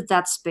access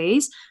that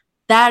space,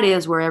 that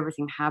is where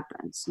everything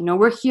happens.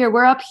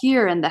 We're up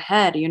here in the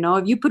head.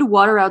 If you put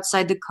water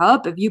outside the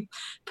cup, if you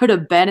put a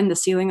bed in the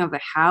ceiling of the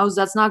house,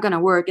 that's not going to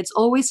work. It's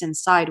always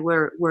inside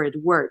where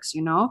it works,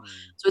 So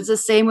it's the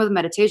same with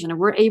meditation. If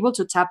we're able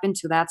to tap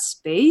into that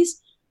space,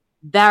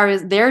 there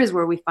is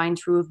where we find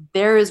truth.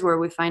 There is where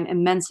we find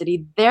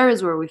immensity. There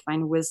is where we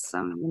find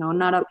wisdom,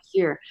 not up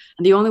here.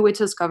 And the only way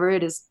to discover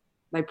it is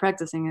by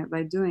practicing it,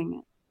 by doing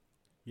it.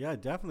 Yeah,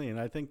 definitely. And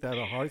I think that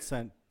a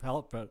heartfelt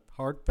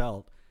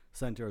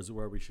center is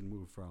where we should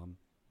move from.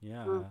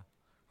 Yeah.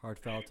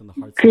 Heartfelt and the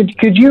heart center.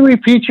 Could you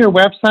repeat your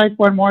website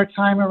one more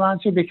time,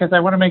 Aranzu? Because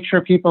I want to make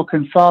sure people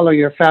can follow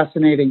your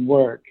fascinating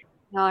work.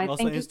 No, I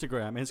also think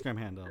Instagram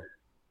handle.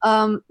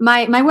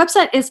 My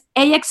website is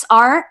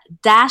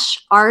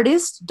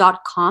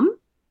axr-artist.com,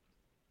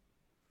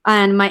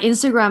 and my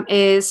Instagram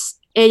is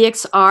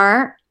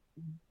axr_artist.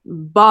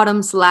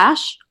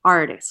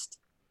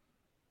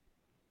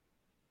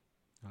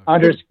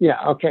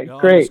 Yeah. Okay.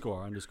 Great.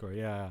 Underscore.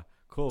 Yeah.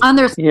 Cool.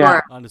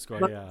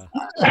 Underscore. Yeah.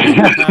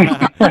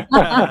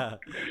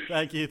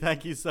 Thank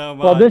you so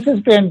much. Well, this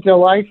has been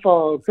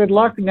delightful. Good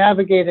luck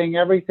navigating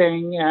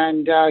everything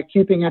and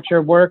keeping at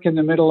your work in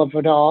the middle of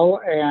it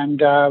all.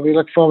 And we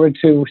look forward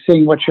to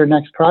seeing what your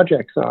next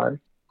projects are.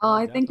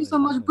 Oh, thank you so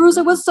much, Bruce.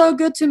 It was so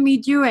good to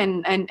meet you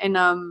in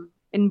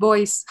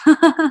voice.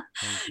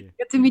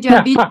 Good to meet you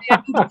at BJ.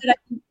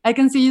 I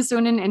can see you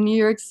soon in New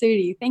York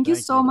City. Thank you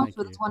so much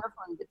for this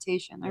wonderful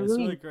invitation. It's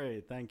really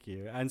great. Thank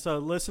you. And so,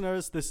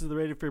 listeners, this is the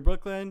Radio Free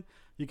Brooklyn.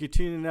 You can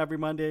tune in every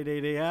Monday at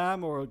 8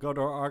 a.m. or go to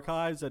our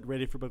archives at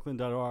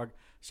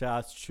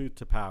readyforbrooklyn.org/truth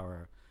to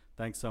power.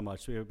 Thanks so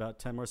much. We have about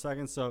 10 more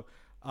seconds. So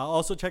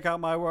also check out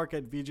my work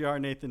at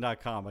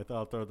vgrnathan.com. I thought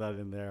I'll throw that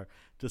in there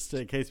just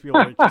in case people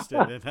are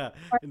interested in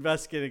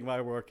investigating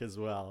my work as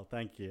well.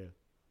 Thank you.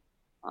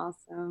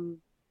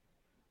 Awesome.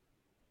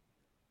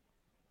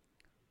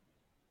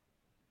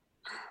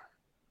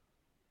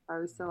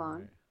 Are we still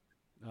on?